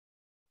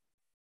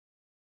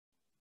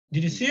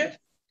 Did you see it?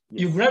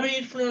 Yes. You're grabbing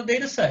it from the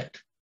data set.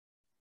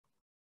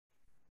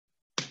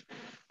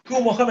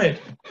 Cool,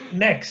 Mohammed.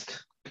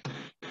 Next.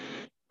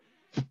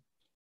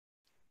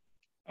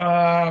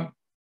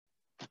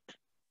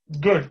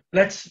 Good.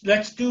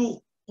 Let's do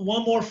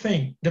one more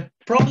thing. The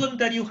problem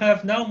that you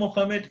have now,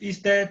 Mohammed,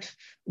 is that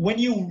when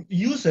you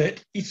use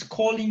it, it's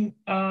calling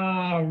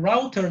a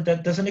router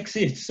that doesn't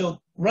exist.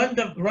 So run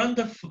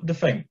the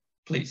thing,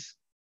 please.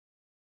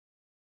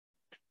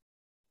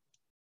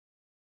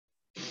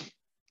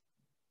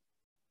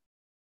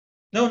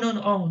 No.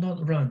 Oh,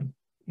 not run.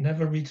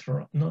 Never hit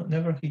run. No,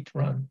 never hit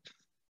run.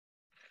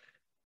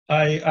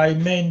 I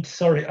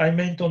meant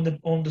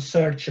on the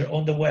searcher,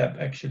 on the web,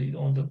 actually,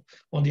 on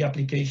the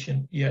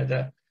application. Yeah,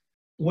 that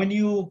when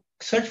you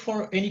search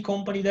for any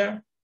company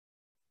there,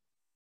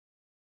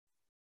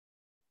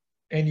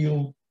 and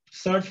you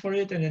search for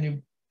it, and then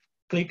you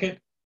click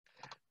it,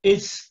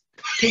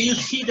 can you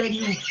see that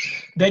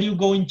you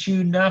go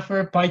into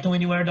Naffer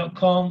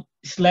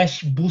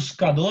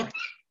pythonanywhere.com/buscador?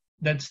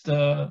 That's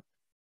the.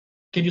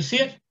 Can you see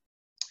it?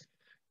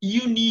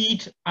 You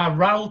need a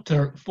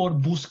router for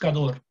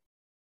Buscador.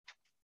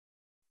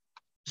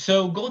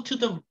 So go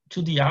to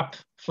the app,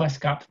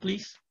 Flask App,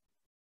 please.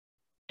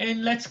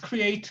 And let's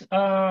create,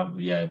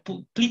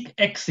 click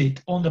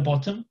exit on the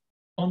bottom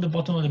of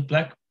the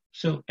black.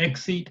 So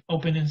exit,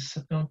 open and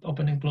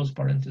close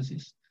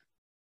parentheses.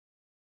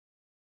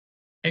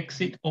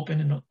 Exit,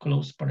 open and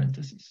close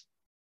parentheses.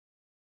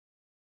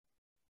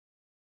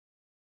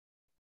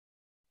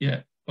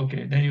 Yeah,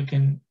 okay, then you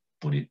can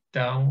put it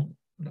down,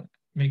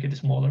 make it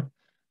smaller.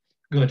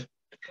 Good.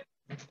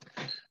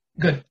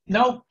 Good.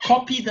 Now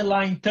copy the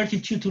line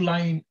 32 to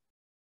line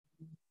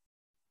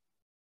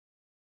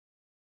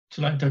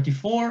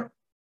 34,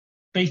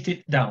 paste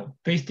it down,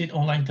 paste it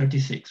on line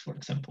 36, for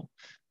example.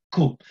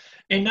 Cool.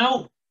 And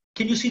now,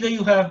 can you see that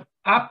you have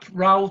app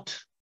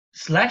route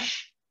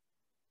slash,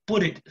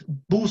 put it,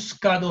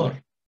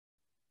 buscador.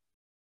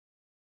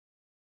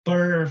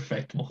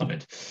 Perfect,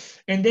 Mohammed.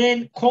 And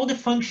then call the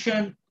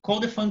function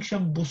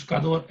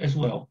buscador as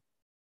well,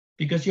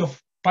 because your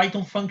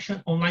Python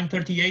function on line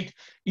 38,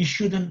 it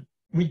shouldn't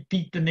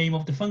repeat the name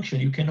of the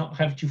function. You cannot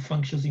have two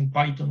functions in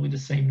Python with the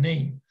same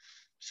name.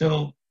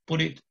 So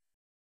put it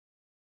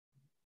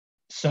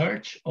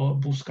search or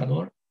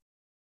buscador,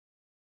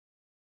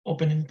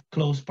 open and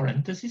close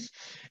parentheses.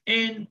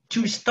 And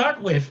to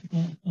start with,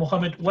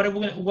 Mohammed, what I'm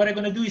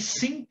going to do is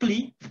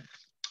simply,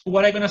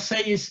 what I'm going to say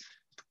is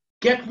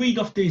get rid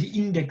of the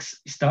index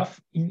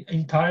stuff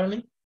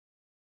entirely,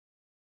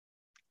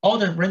 all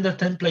the render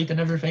template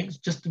and everything,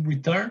 just to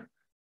return,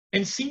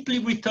 and simply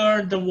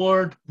return the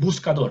word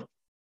buscador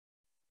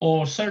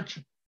or search.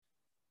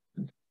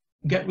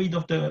 Get rid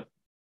of the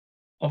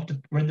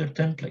render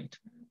template.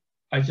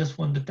 I just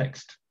want the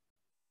text.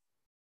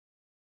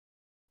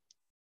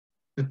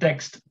 The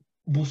text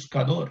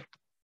buscador.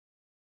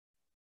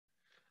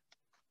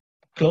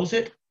 Close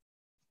it,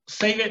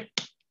 save it,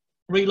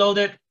 reload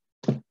it.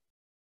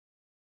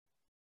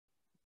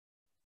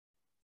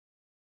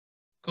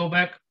 Go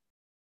back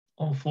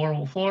on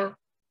 404.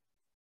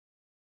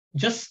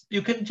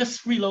 You can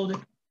just reload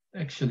it,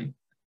 actually.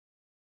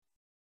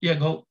 Yeah,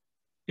 go.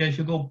 Yeah,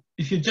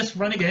 if you just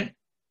run again.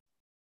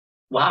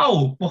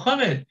 Wow,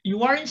 Mohammed,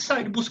 you are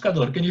inside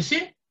buscador. Can you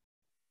see?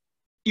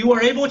 You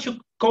are able to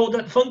call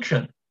that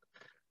function.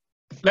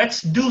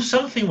 Let's do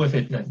something with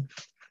it then.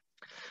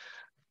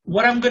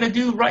 What I'm going to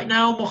do right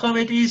now,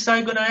 Mohammed, is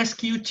I'm going to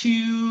ask you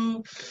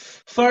to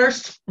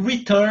first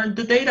return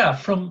the data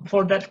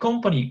for that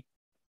company.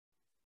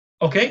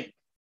 Okay?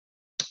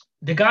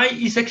 The guy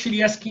is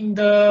actually asking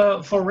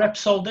for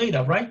Repsol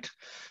data, right?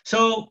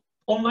 So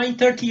on line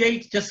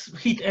 38, just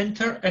hit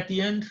enter at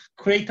the end,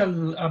 create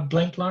a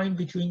blank line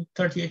between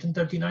 38 and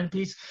 39,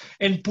 please,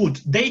 and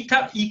put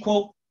data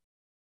equal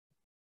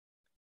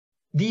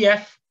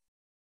df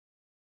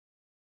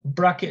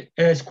bracket,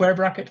 square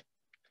bracket,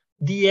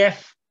 df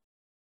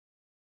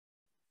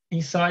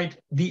inside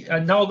the,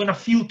 now I'm gonna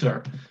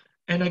filter,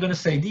 and I'm gonna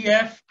say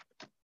df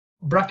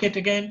bracket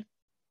again,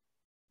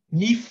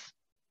 nif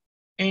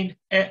and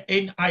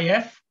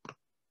nif,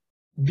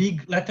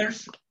 big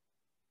letters,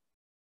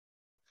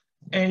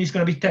 and it's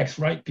gonna be text,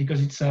 right?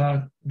 Because it's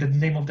the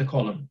name of the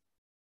column.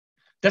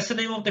 That's the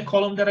name of the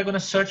column that I'm gonna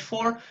search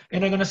for,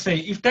 and I'm gonna say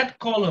if that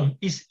column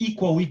is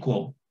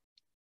equal.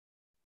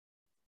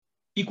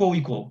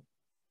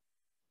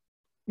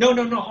 No,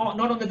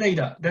 not on the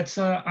data. That's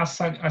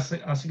assignment.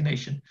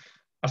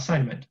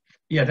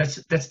 Yeah,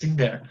 that's in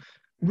there.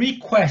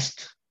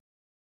 Request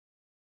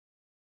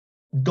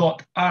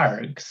dot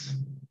args,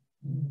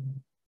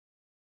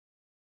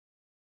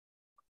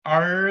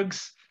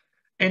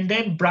 and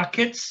then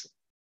brackets.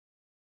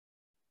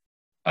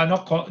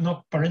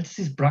 Not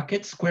parentheses,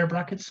 brackets, square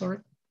brackets. Sorry.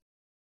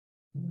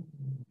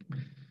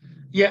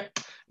 Yeah.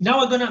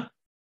 Now I'm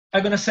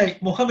gonna say,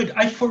 Mohammed,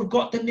 I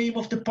forgot the name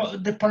of the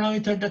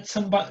parameter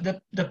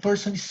that the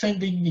person is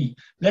sending me.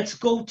 Let's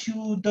go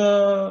to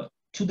the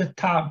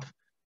tab,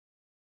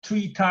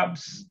 3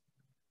 tabs.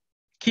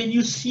 Can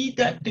you see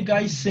that the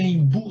guy is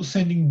saying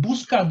sending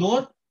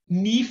buscador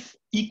nif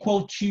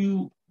equal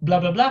to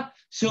blah blah blah?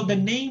 So the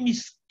name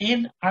is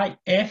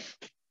NIF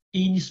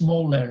in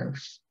small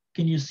letters.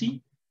 Can you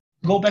see?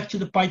 Go back to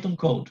the Python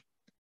code.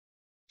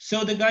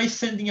 So the guy is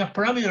sending a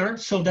parameter,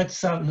 so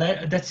that's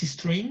a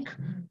string,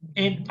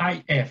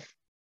 NIF.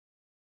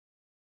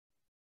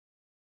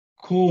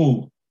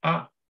 Cool,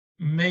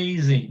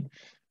 amazing.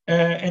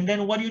 And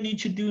then what you need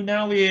to do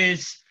now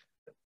is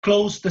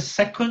close the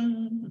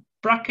second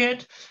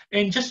bracket,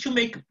 and just to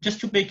make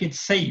it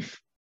safe,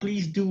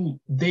 please do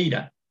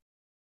data.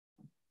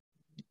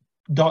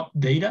 Dot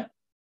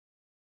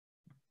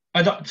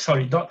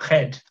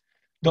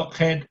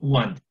head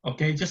 1.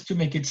 Okay, just to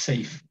make it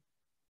safe.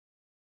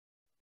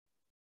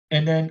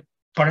 And then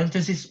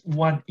parenthesis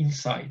 1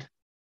 inside.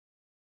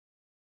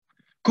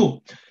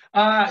 Cool.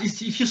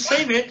 If you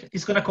save it,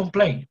 it's gonna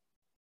complain.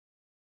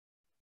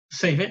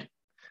 Save it.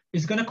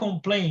 It's gonna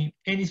complain,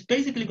 and it's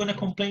basically gonna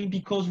complain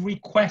because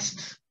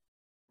request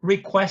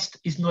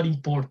is not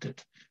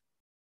imported.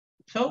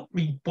 So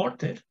we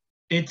import it.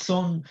 It's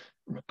on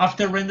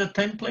after render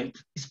template.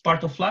 It's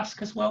part of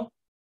Flask as well.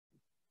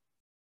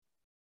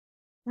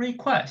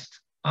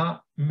 Request.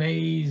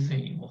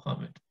 Amazing,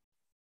 Mohammed.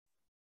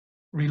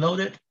 Reload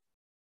it.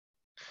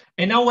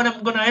 And now what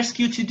I'm going to ask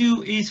you to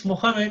do is,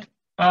 Mohammed,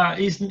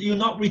 is you're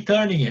not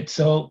returning it.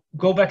 So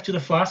go back to the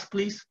Flask,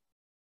 please.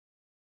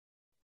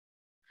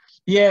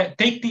 Yeah,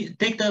 take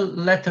the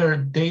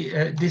letter,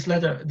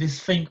 this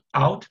thing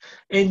out,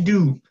 and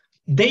do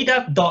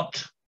data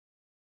dot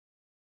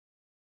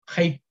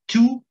height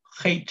 2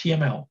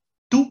 HTML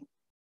 2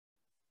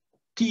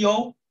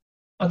 to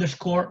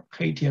underscore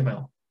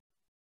HTML.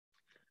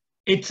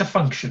 It's a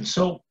function,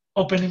 so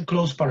open and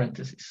close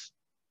parentheses.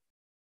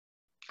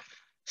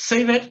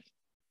 Save it,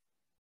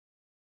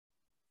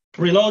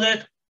 reload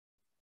it,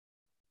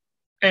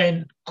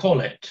 and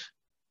call it.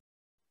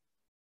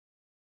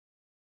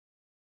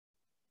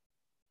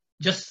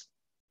 Just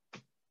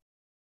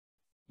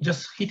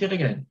hit it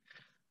again.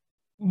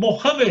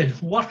 Mohammed,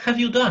 what have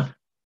you done?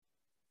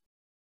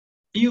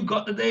 You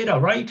got the data,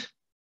 right?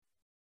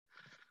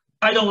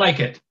 I don't like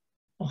it.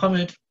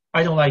 Mohammed,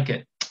 I don't like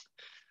it.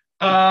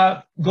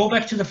 Go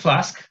back to the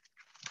Flask,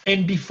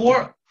 and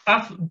before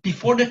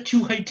the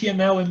to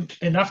HTML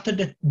and after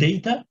the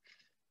data,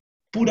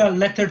 put a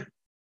letter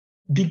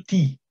big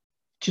T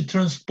to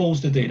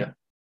transpose the data.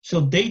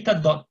 So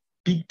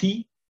data.big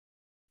T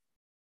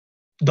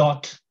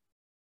dot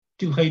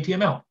to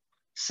HTML.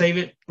 Save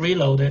it,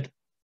 reload it,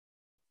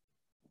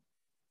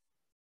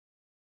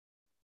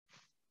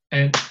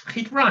 and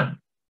hit run.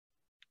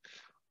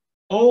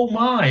 Oh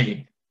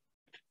my,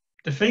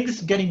 the thing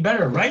is getting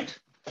better, right?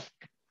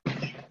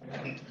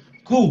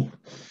 Cool.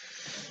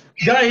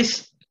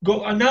 Guys,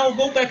 now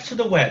go back to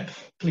the web,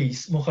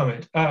 please,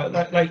 Mohammed.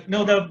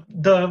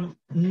 The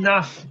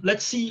nav.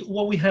 Let's see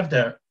what we have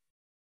there.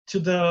 To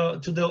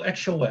the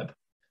actual web.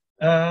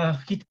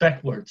 Hit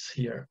backwards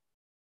here,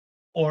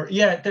 or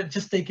yeah,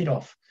 just take it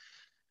off.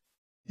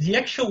 The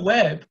actual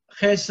web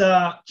has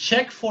a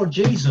check for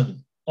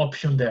JSON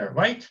option there,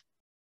 right?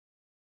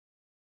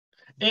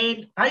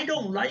 And I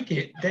don't like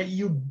it that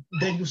you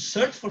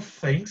search for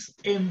things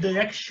and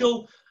the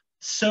actual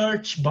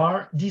search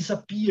bar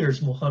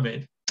disappears,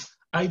 Mohammed.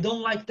 I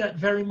don't like that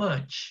very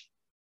much.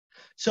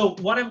 So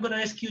what I'm going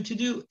to ask you to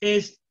do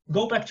is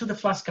go back to the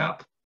Flask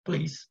app,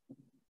 please.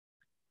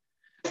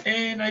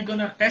 And I'm going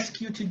to ask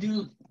you to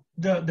do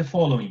the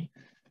following.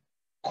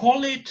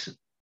 Call it,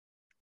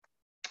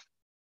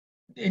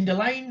 in the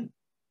line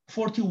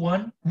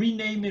 41,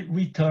 rename it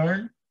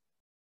return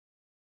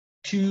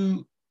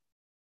to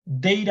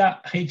data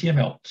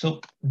HTML.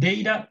 So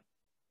data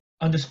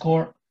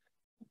underscore,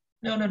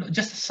 no,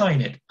 just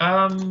assign it.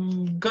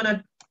 I'm going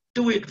to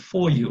do it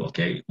for you,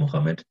 okay,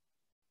 Mohammed?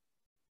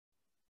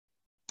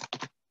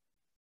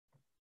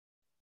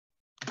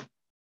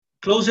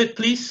 Close it,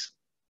 please.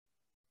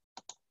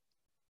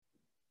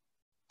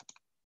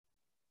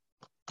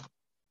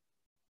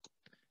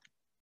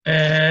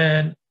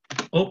 And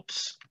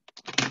oops.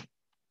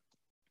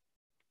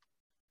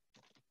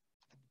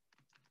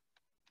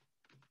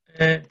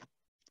 And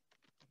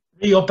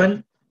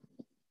reopen.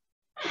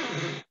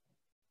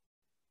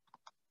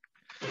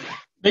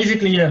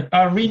 Basically, yeah,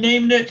 I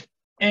renamed it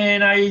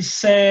and I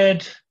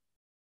said,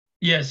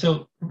 yeah,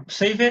 so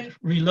save it,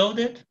 reload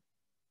it,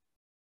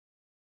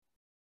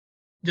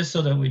 just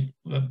so that we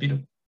a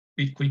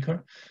bit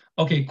quicker.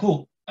 Okay,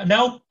 cool.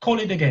 Now call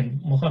it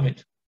again,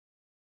 Mohammed.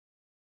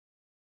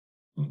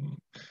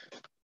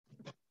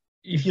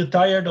 If you're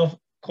tired of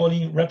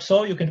calling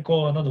Repsol, you can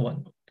call another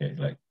one. Okay,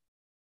 like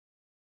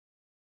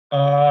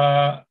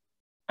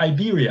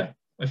Iberia.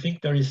 I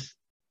think there is.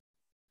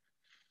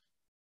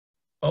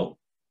 Oh,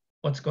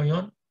 what's going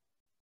on?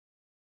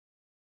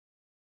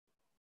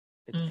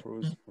 It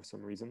froze for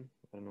some reason.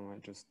 I don't know. I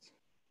just.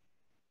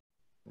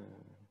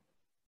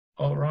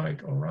 All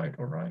right.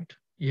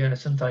 Yeah,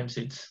 sometimes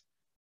it's.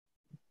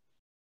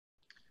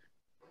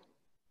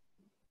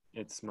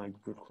 It's my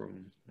Google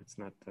Chrome. It's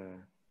not.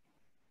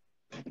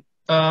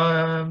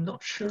 I'm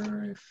not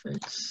sure if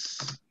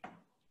it's.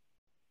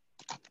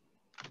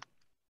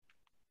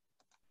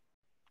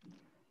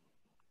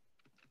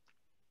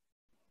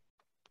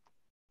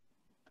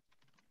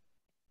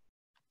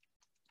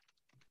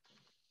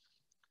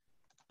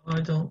 I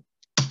don't.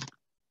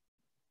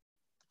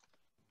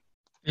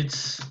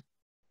 It's.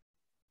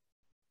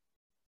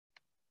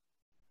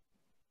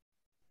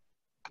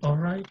 All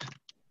right.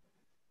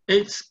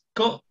 It's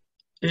got.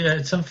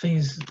 Yeah, something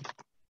is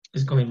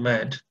going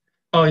mad.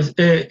 Oh,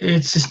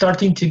 it's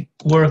starting to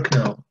work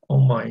now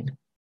on mine.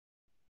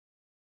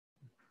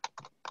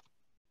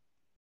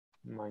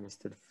 Mine is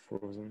still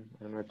frozen.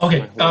 I don't know.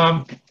 Okay.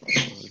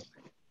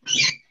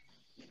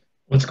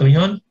 What's going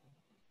on?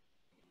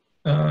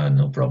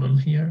 No problem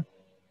here.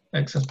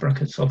 Access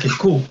brackets. Okay,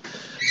 cool.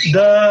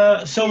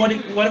 So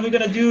what we're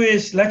gonna do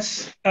is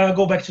let's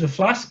go back to the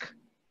Flask.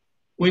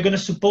 We're gonna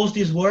suppose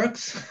this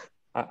works.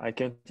 I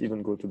can't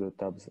even go to the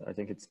tabs. I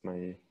think it's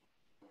my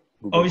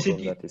Google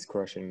Chrome that is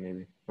crashing,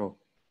 maybe.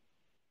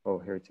 Oh,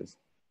 here it is.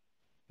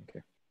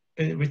 Okay.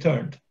 It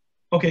returned.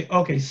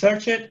 Okay.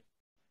 Search it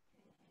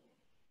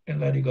and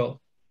let it go.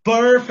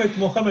 Perfect,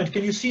 Mohammed.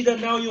 Can you see that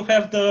now you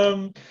have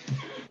the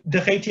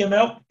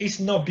HTML? It's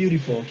not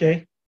beautiful,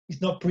 okay?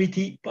 It's not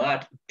pretty,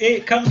 but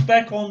it comes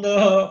back on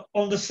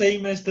the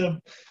same as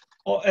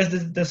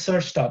the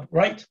search tab,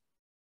 right?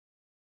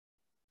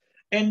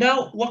 And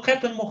now what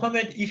happened,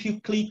 Mohammed, if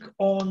you click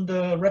on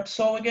the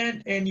Repsol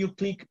again and you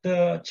click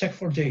the check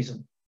for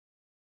JSON?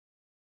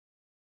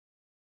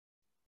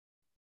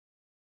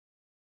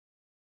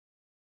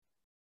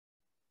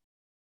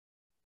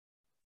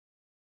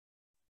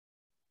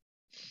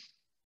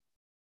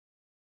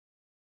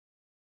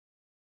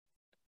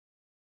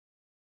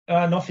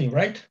 Nothing,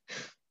 right?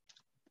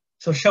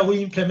 So shall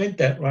we implement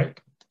that, right,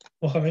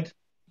 Mohammed?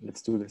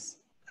 Let's do this.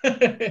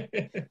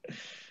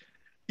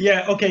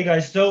 Yeah, okay,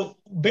 guys. So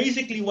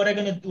basically what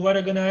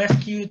I'm gonna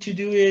ask you to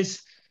do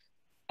is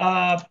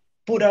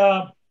put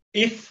a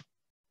if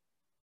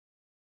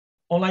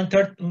on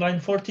line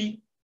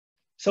 40.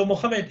 So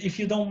Mohammed, if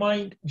you don't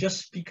mind,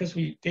 just because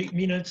 8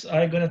 minutes,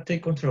 I'm gonna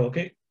take control,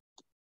 okay?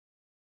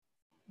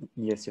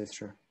 Yes,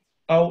 sure.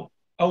 I'm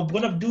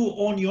gonna do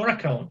on your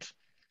account.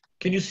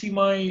 Can you see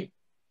my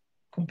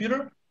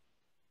computer?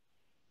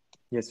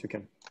 Yes, we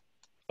can.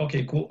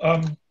 Okay, cool.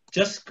 I'm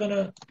just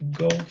gonna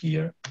go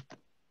here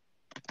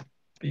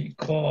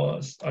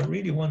because I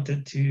really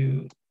wanted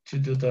to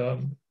do the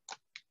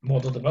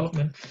model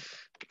development.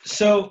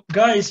 So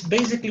guys,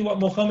 basically what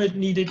Mohammed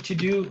needed to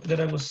do that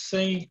I was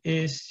saying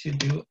is to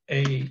do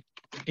a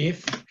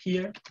if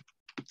here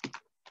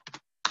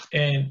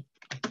and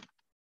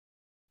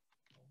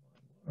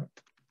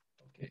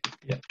okay,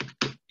 yeah,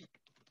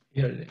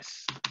 here it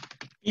is.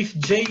 If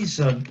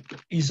JSON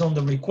is on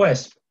the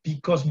request,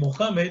 because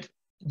Mohammed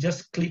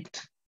just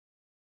clicked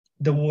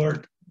the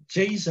word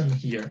JSON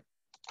here.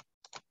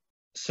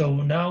 So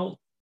now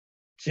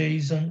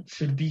JSON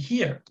should be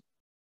here.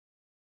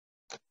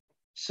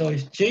 So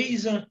if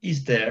JSON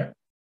is there,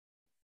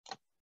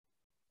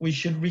 we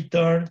should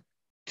return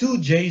to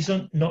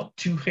JSON, not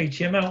to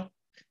HTML.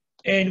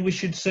 And we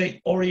should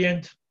say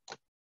orient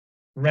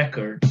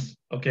records,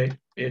 okay?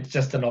 It's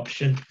just an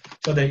option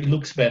so that it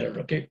looks better,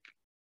 okay?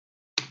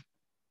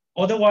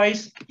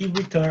 Otherwise, it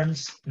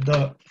returns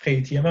the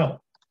HTML.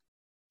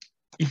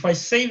 If I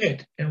save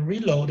it and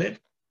reload it,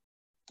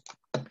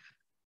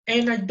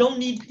 and I don't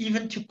need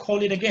even to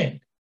call it again,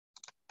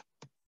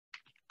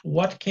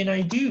 what can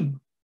I do?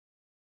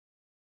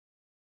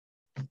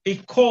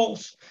 It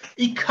comes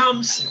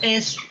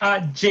as a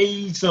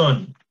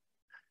JSON.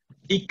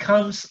 It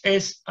comes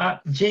as a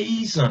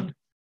JSON.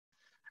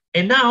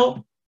 And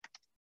now,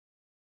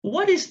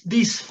 what is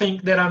this thing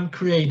that I'm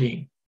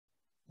creating?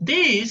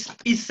 This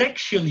is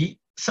actually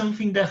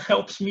something that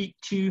helps me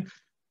to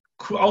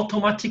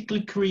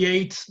automatically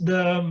create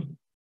the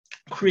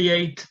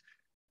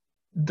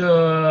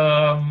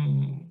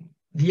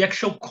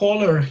actual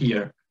color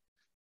here.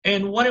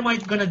 And what am I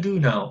gonna do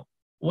now?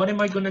 What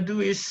am I gonna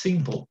do is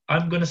simple.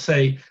 I'm gonna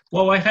say,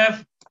 well,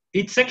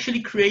 it's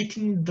actually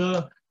creating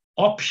the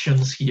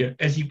options here,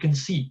 as you can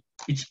see.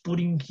 It's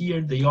putting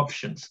here the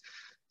options.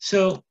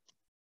 So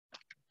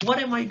what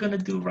am I gonna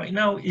do right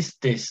now is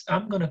this.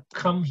 I'm gonna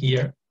come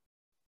here.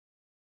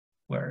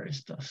 Where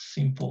is the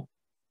simple?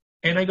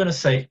 And I'm gonna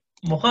say,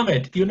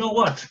 Mohammed, you know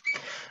what?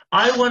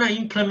 I wanna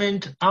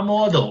implement a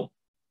model.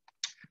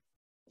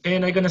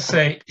 And I'm gonna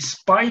say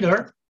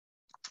spider.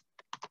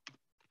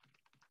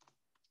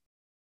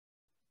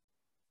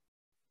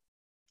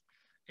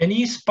 And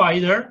in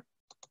spider,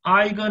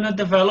 I'm gonna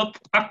develop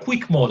a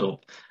quick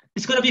model.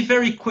 It's gonna be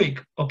very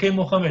quick, okay,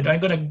 Mohammed? I'm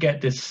gonna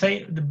get this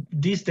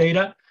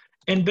data,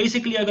 and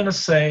basically I'm gonna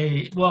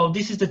say, well,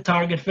 this is the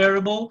target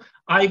variable.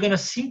 I'm gonna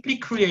simply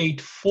create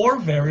 4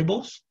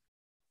 variables: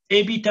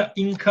 EBITDA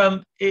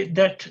income,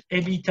 debt,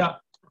 EBITDA,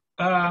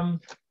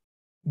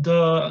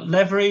 the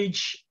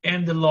leverage,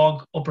 and the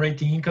log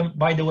operating income.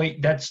 By the way,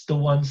 that's the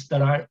ones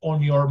that are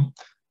on your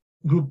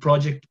group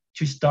project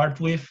to start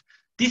with.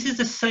 This is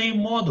the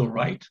same model,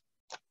 right?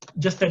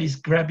 Just that is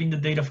grabbing the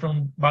data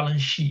from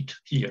balance sheet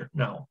here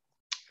now.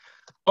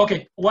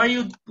 Okay, why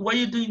are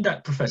you doing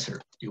that,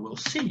 Professor? You will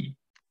see.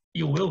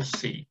 You will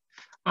see.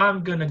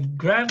 I'm gonna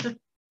grab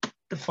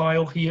the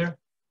file here,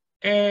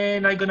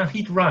 and I'm gonna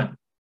hit run.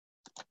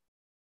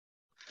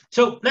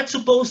 So let's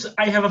suppose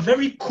I have a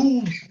very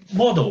cool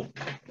model.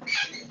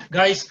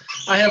 Guys,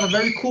 I have a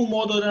very cool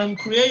model that I'm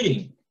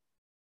creating.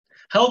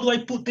 How do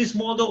I put this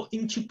model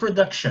into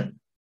production?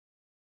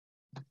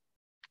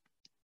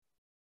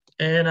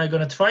 And I'm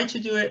gonna try to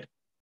do it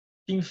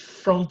in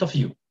front of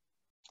you.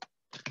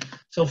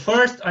 So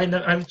first, I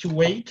have to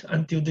wait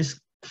until this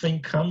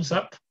thing comes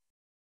up.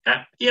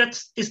 Yeah,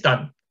 it's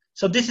done.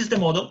 So this is the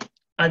model.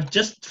 I've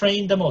just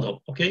trained the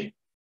model, okay?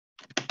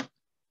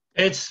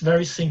 It's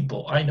very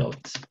simple. I know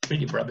it's a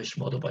pretty rubbish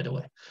model, by the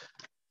way.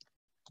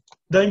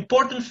 The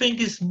important thing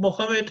is,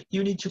 Mohammed,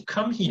 you need to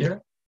come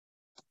here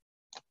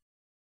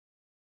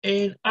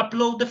and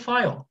upload the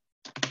file.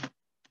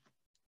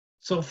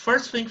 So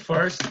first thing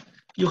first,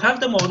 you have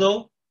the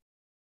model,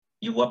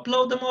 you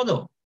upload the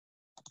model.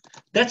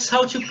 That's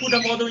how to put a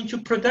model into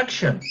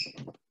production.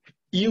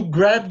 You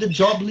grab the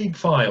joblib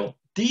file.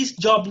 This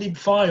joblib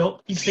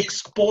file is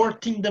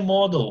exporting the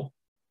model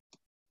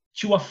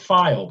to a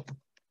file.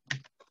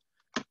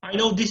 I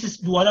know this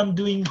is what I'm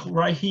doing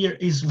right here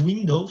is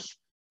Windows.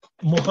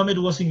 Mohammed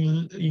was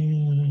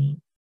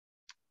in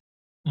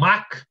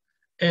Mac,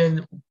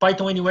 and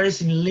PythonAnywhere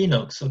is in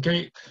Linux,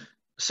 okay?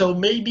 So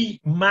maybe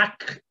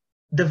Mac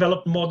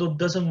developed model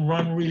doesn't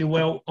run really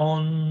well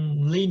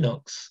on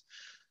Linux.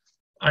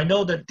 I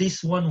know that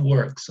this one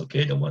works,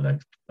 okay? The one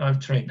I've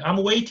trained.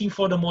 I'm waiting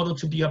for the model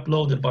to be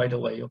uploaded, by the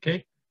way,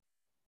 okay?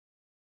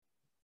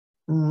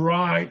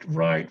 Right.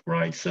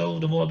 So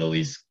the model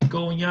is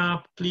going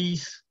up,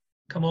 please.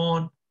 Come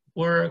on,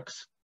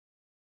 works.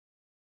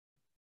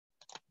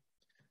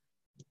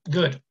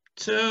 Good.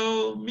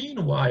 So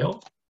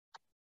meanwhile,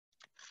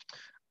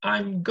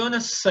 I'm gonna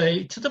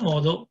say to the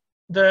model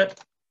that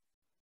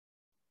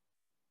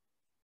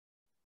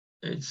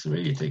it's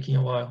really taking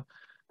a while.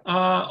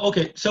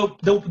 Okay, so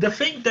the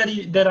thing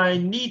that I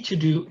need to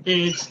do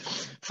is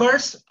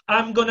first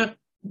I'm gonna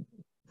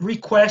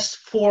request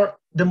for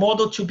the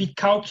model to be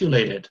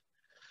calculated.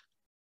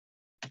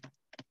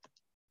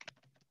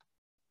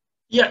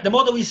 Yeah, the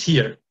model is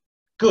here.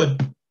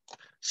 Good.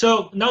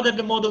 So now that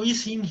the model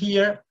is in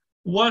here,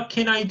 what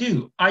can I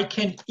do? I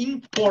can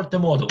import the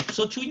model.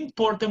 So to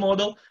import the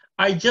model,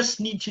 I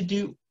just need to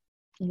do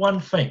one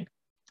thing.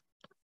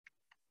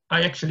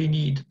 I actually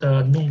need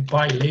the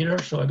NumPy later,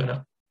 so I'm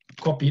gonna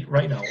copy it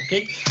right now,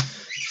 okay?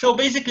 So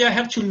basically I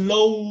have to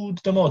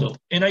load the model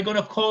and I'm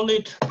gonna call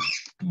it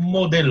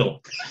Modelo.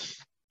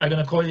 I'm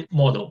gonna call it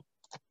model.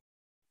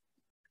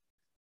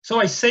 So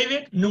I save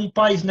it,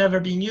 NumPy is never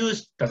being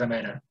used, doesn't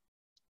matter.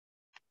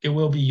 It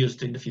will be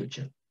used in the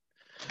future.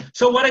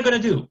 So what I'm gonna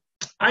do,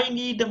 I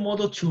need the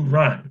model to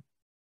run.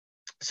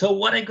 So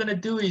what I'm gonna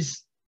do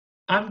is,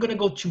 I'm gonna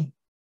go to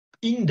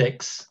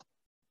index,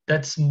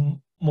 that's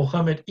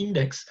Mohammed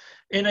index,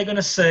 and I'm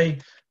gonna say,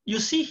 you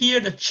see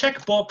here the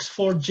checkbox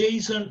for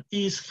JSON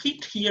is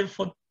hit here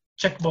for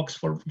checkbox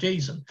for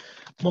JSON.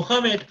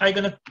 Mohammed, I'm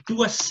gonna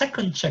do a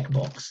second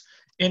checkbox,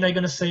 and I'm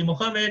gonna say,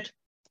 Mohammed,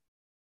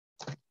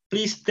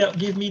 please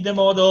give me the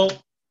model,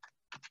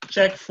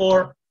 check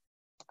for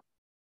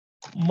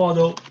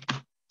model,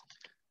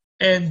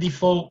 and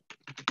default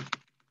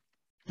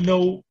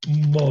no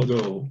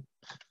model.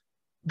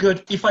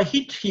 Good. If I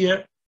hit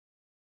here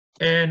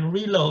and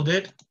reload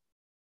it,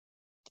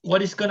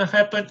 what is gonna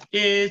happen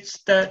is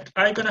that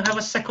I'm gonna have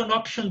a second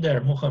option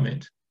there,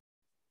 Mohammed.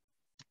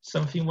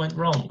 Something went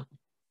wrong.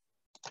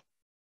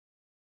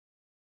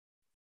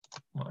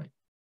 My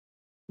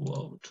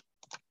world.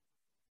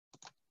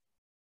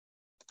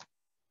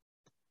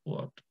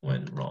 What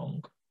went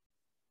wrong?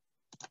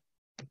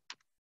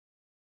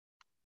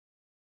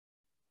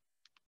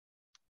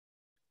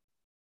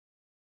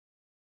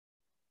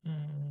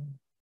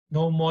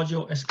 No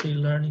module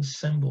sklearning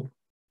symbol.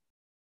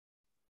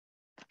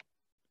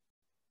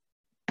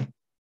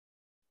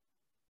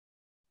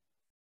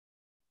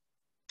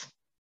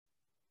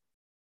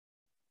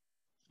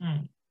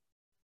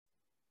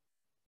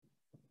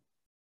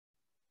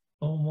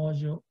 No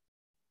module.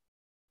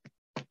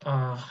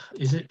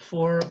 Is it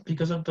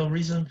because of the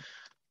reason,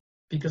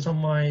 because of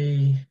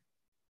my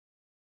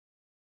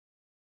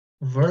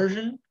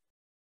version?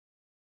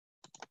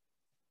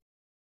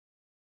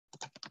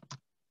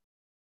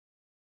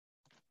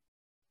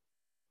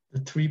 The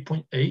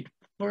 3.8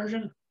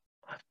 version?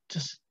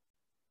 Just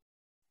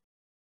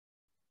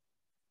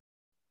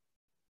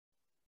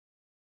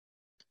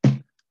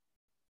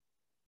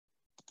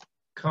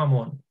come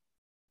on.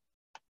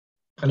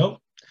 Hello?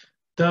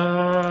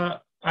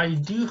 I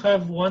do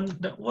have one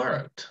that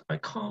worked. I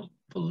can't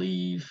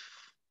believe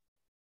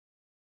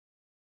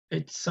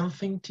it's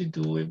something to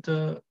do with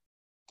the,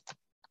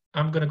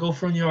 I'm gonna go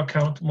from your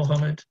account,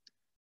 Mohammed,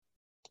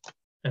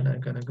 and I'm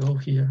gonna go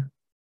here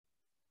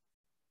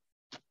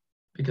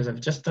because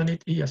I've just done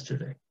it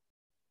yesterday.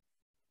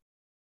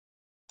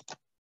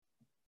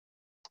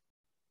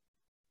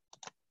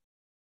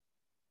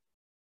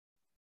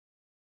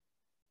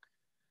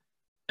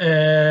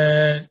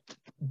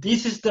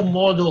 This is the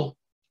model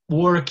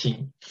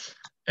working,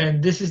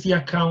 and this is the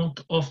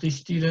account of the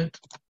student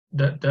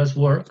that does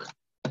work,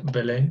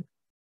 Belen.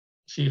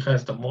 She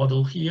has the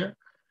model here,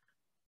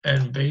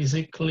 and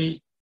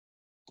basically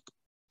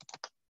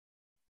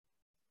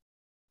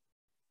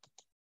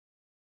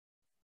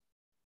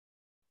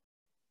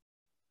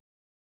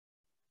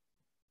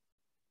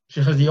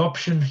she has the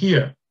option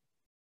here,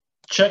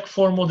 check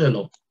for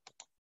Modelo.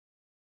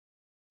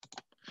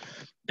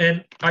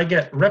 And I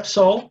get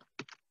Repsol,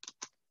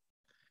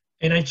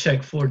 and I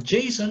check for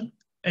JSON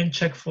and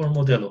check for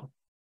Modelo.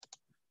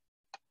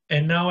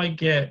 And now I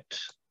get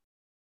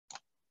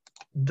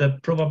the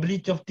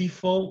probability of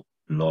default,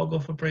 log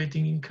of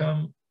operating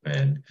income,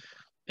 and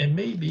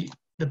maybe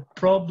the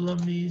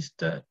problem is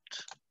that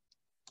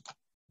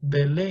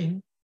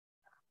Belen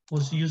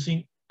was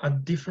using a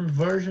different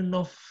version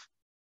of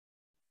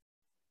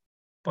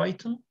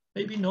Python,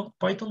 maybe no,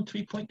 Python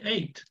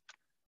 3.8.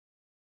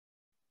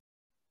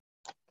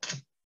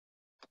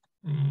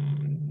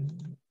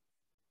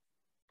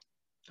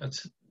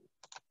 That's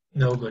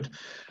no good.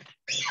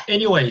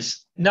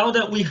 Anyways, now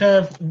that we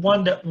have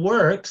one that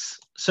works,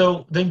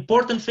 so the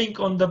important thing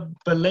on the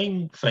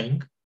Belen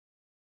thing,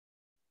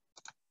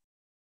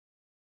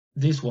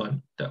 this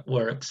one that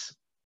works,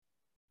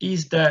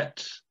 is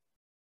that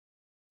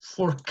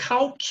for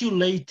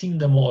calculating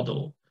the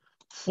model,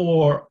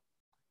 for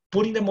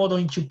putting the model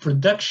into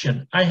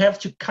production, I have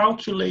to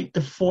calculate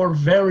the 4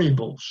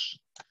 variables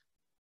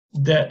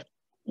that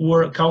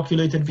were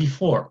calculated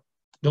before.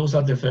 Those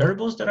are the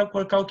variables that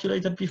were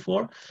calculated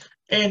before.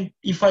 And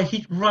if I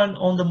hit run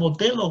on the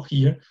Modelo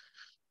here,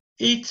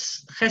 it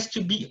has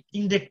to be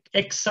in the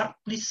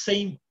exactly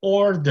same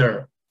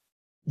order,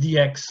 the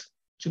X,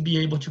 to be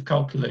able to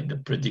calculate the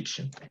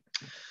prediction.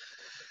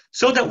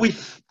 So that we've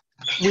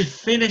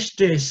finished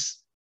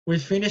this, we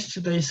finished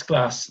today's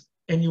class,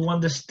 and you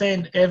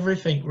understand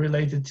everything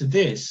related to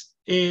this,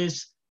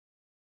 is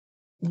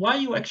why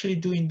you actually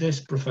doing this,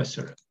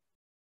 Professor,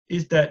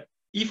 is that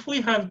if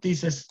we have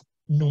this as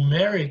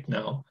numeric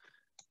now,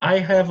 I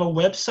have a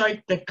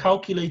website that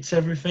calculates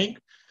everything,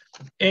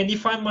 and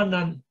if I'm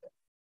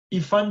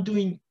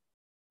doing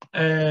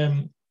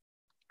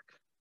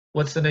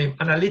what's the name,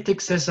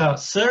 analytics as a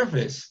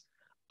service,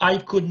 I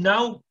could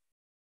now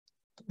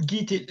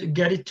get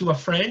it to a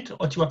friend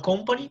or to a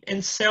company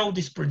and sell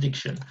this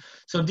prediction.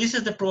 So this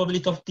is the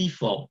probability of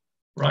default,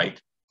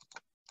 right?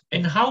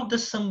 And how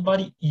does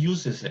somebody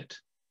uses it?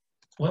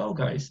 Well,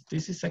 guys,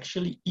 this is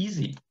actually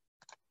easy,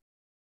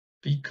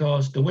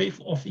 because the way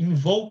of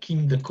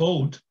invoking the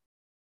code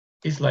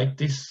is like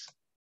this.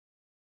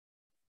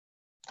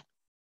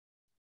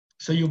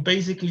 So you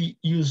basically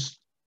use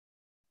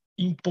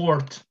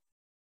import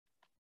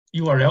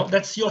URL.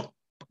 That's your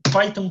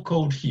Python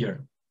code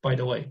here, by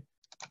the way.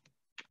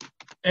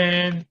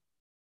 And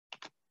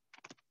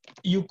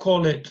you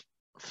call it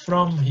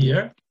from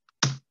here.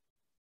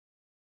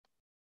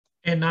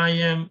 And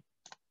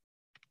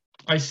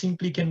I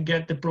simply can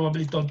get the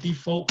probability of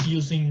default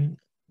using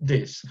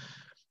this.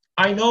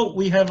 I know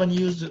we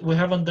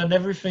haven't done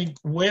everything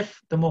with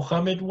the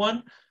Mohammed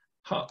one.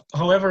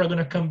 However, I'm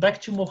gonna come back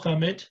to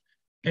Mohammed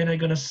and I'm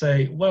gonna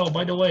say, well,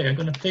 by the way, I'm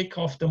gonna take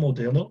off the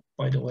Modelo,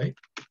 by the way,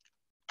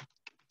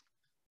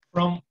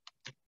 from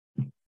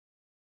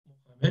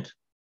Mohammed.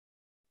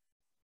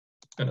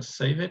 I'm gonna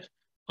save it.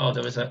 Oh,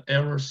 there was an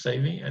error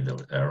saving, and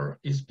the error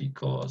is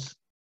because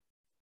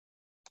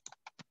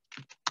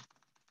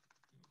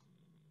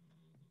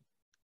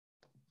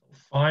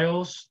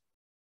files.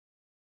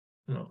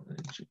 No,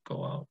 it should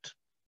go out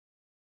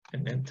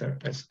and enter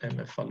as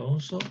MF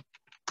Alonso.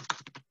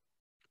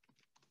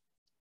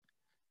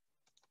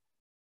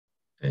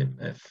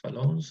 MF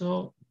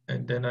Alonso,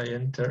 and then I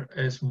enter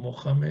as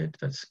Mohammed.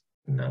 That's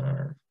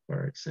now,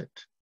 where is it?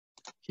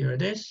 Here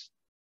it is.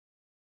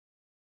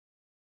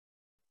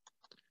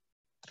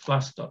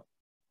 Flask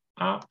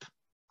App.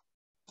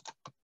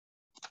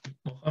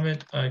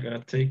 Mohammed, I'm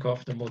gonna take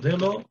off the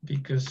Modelo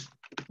because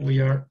we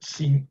are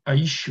seeing an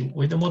issue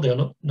with the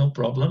Modelo, no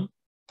problem.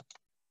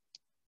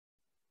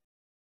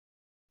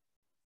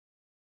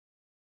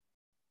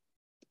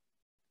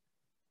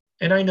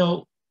 And I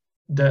know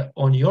that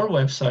on your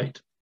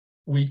website,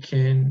 we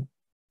can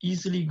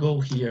easily go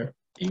here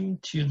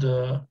into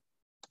the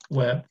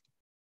web,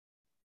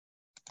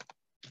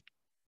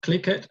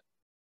 click it,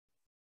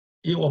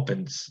 it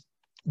opens.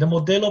 The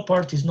Modelo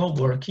part is not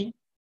working,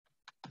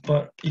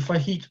 but if I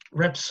hit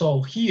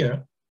Repsol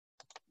here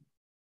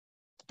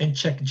and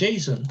check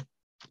JSON,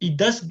 it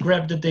does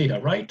grab the data,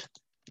 right?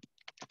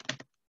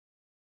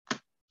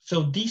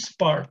 So this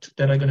part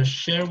that I'm gonna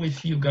share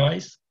with you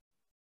guys,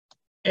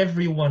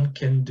 everyone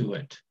can do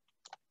it.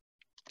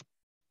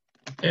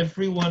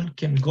 Everyone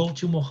can go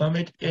to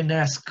Mohammed and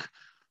ask,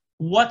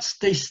 what's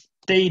the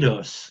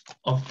status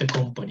of the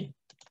company?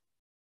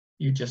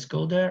 You just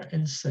go there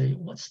and say,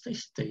 what's the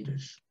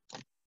status?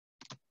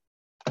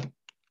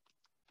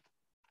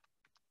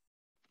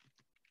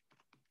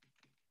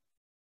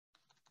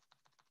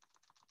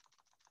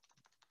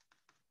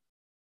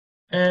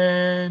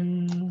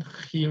 And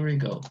here we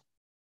go.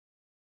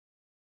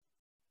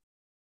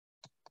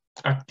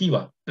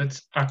 Activa,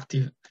 that's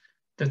active,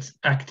 that's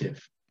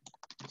active.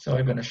 So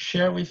I'm gonna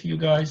share with you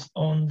guys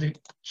on the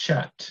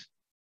chat.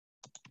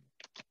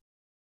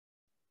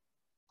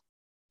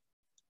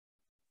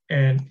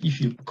 And if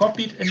you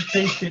copy it and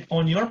paste it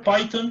on your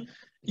Python,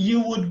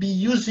 you would be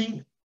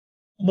using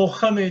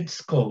Mohammed's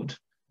code,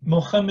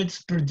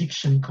 Mohammed's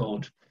prediction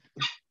code.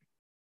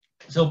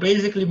 So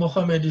basically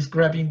Mohammed is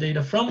grabbing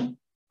data from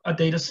a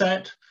data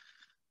set.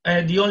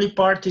 And the only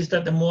part is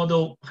that the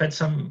model had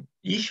some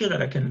issue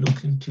that I can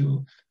look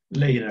into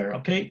later,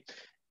 okay?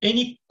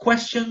 Any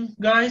question,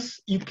 guys?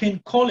 You can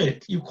call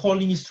it. You're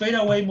calling straight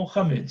away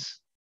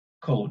Mohammed's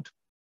code.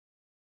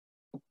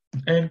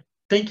 And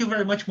thank you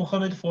very much,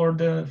 Mohammed, for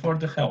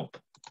the help.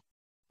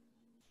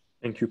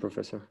 Thank you,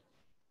 Professor.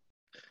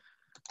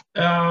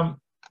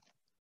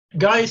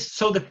 Guys,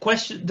 so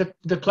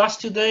the class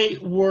today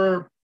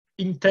were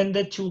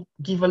intended to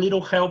give a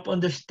little help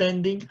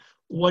understanding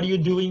what you're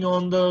doing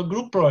on the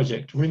group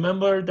project.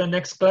 Remember, the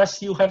next class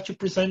you have to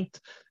present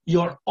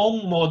your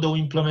own model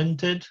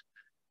implemented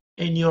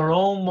and your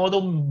own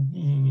model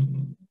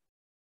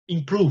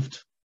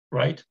improved,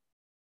 right?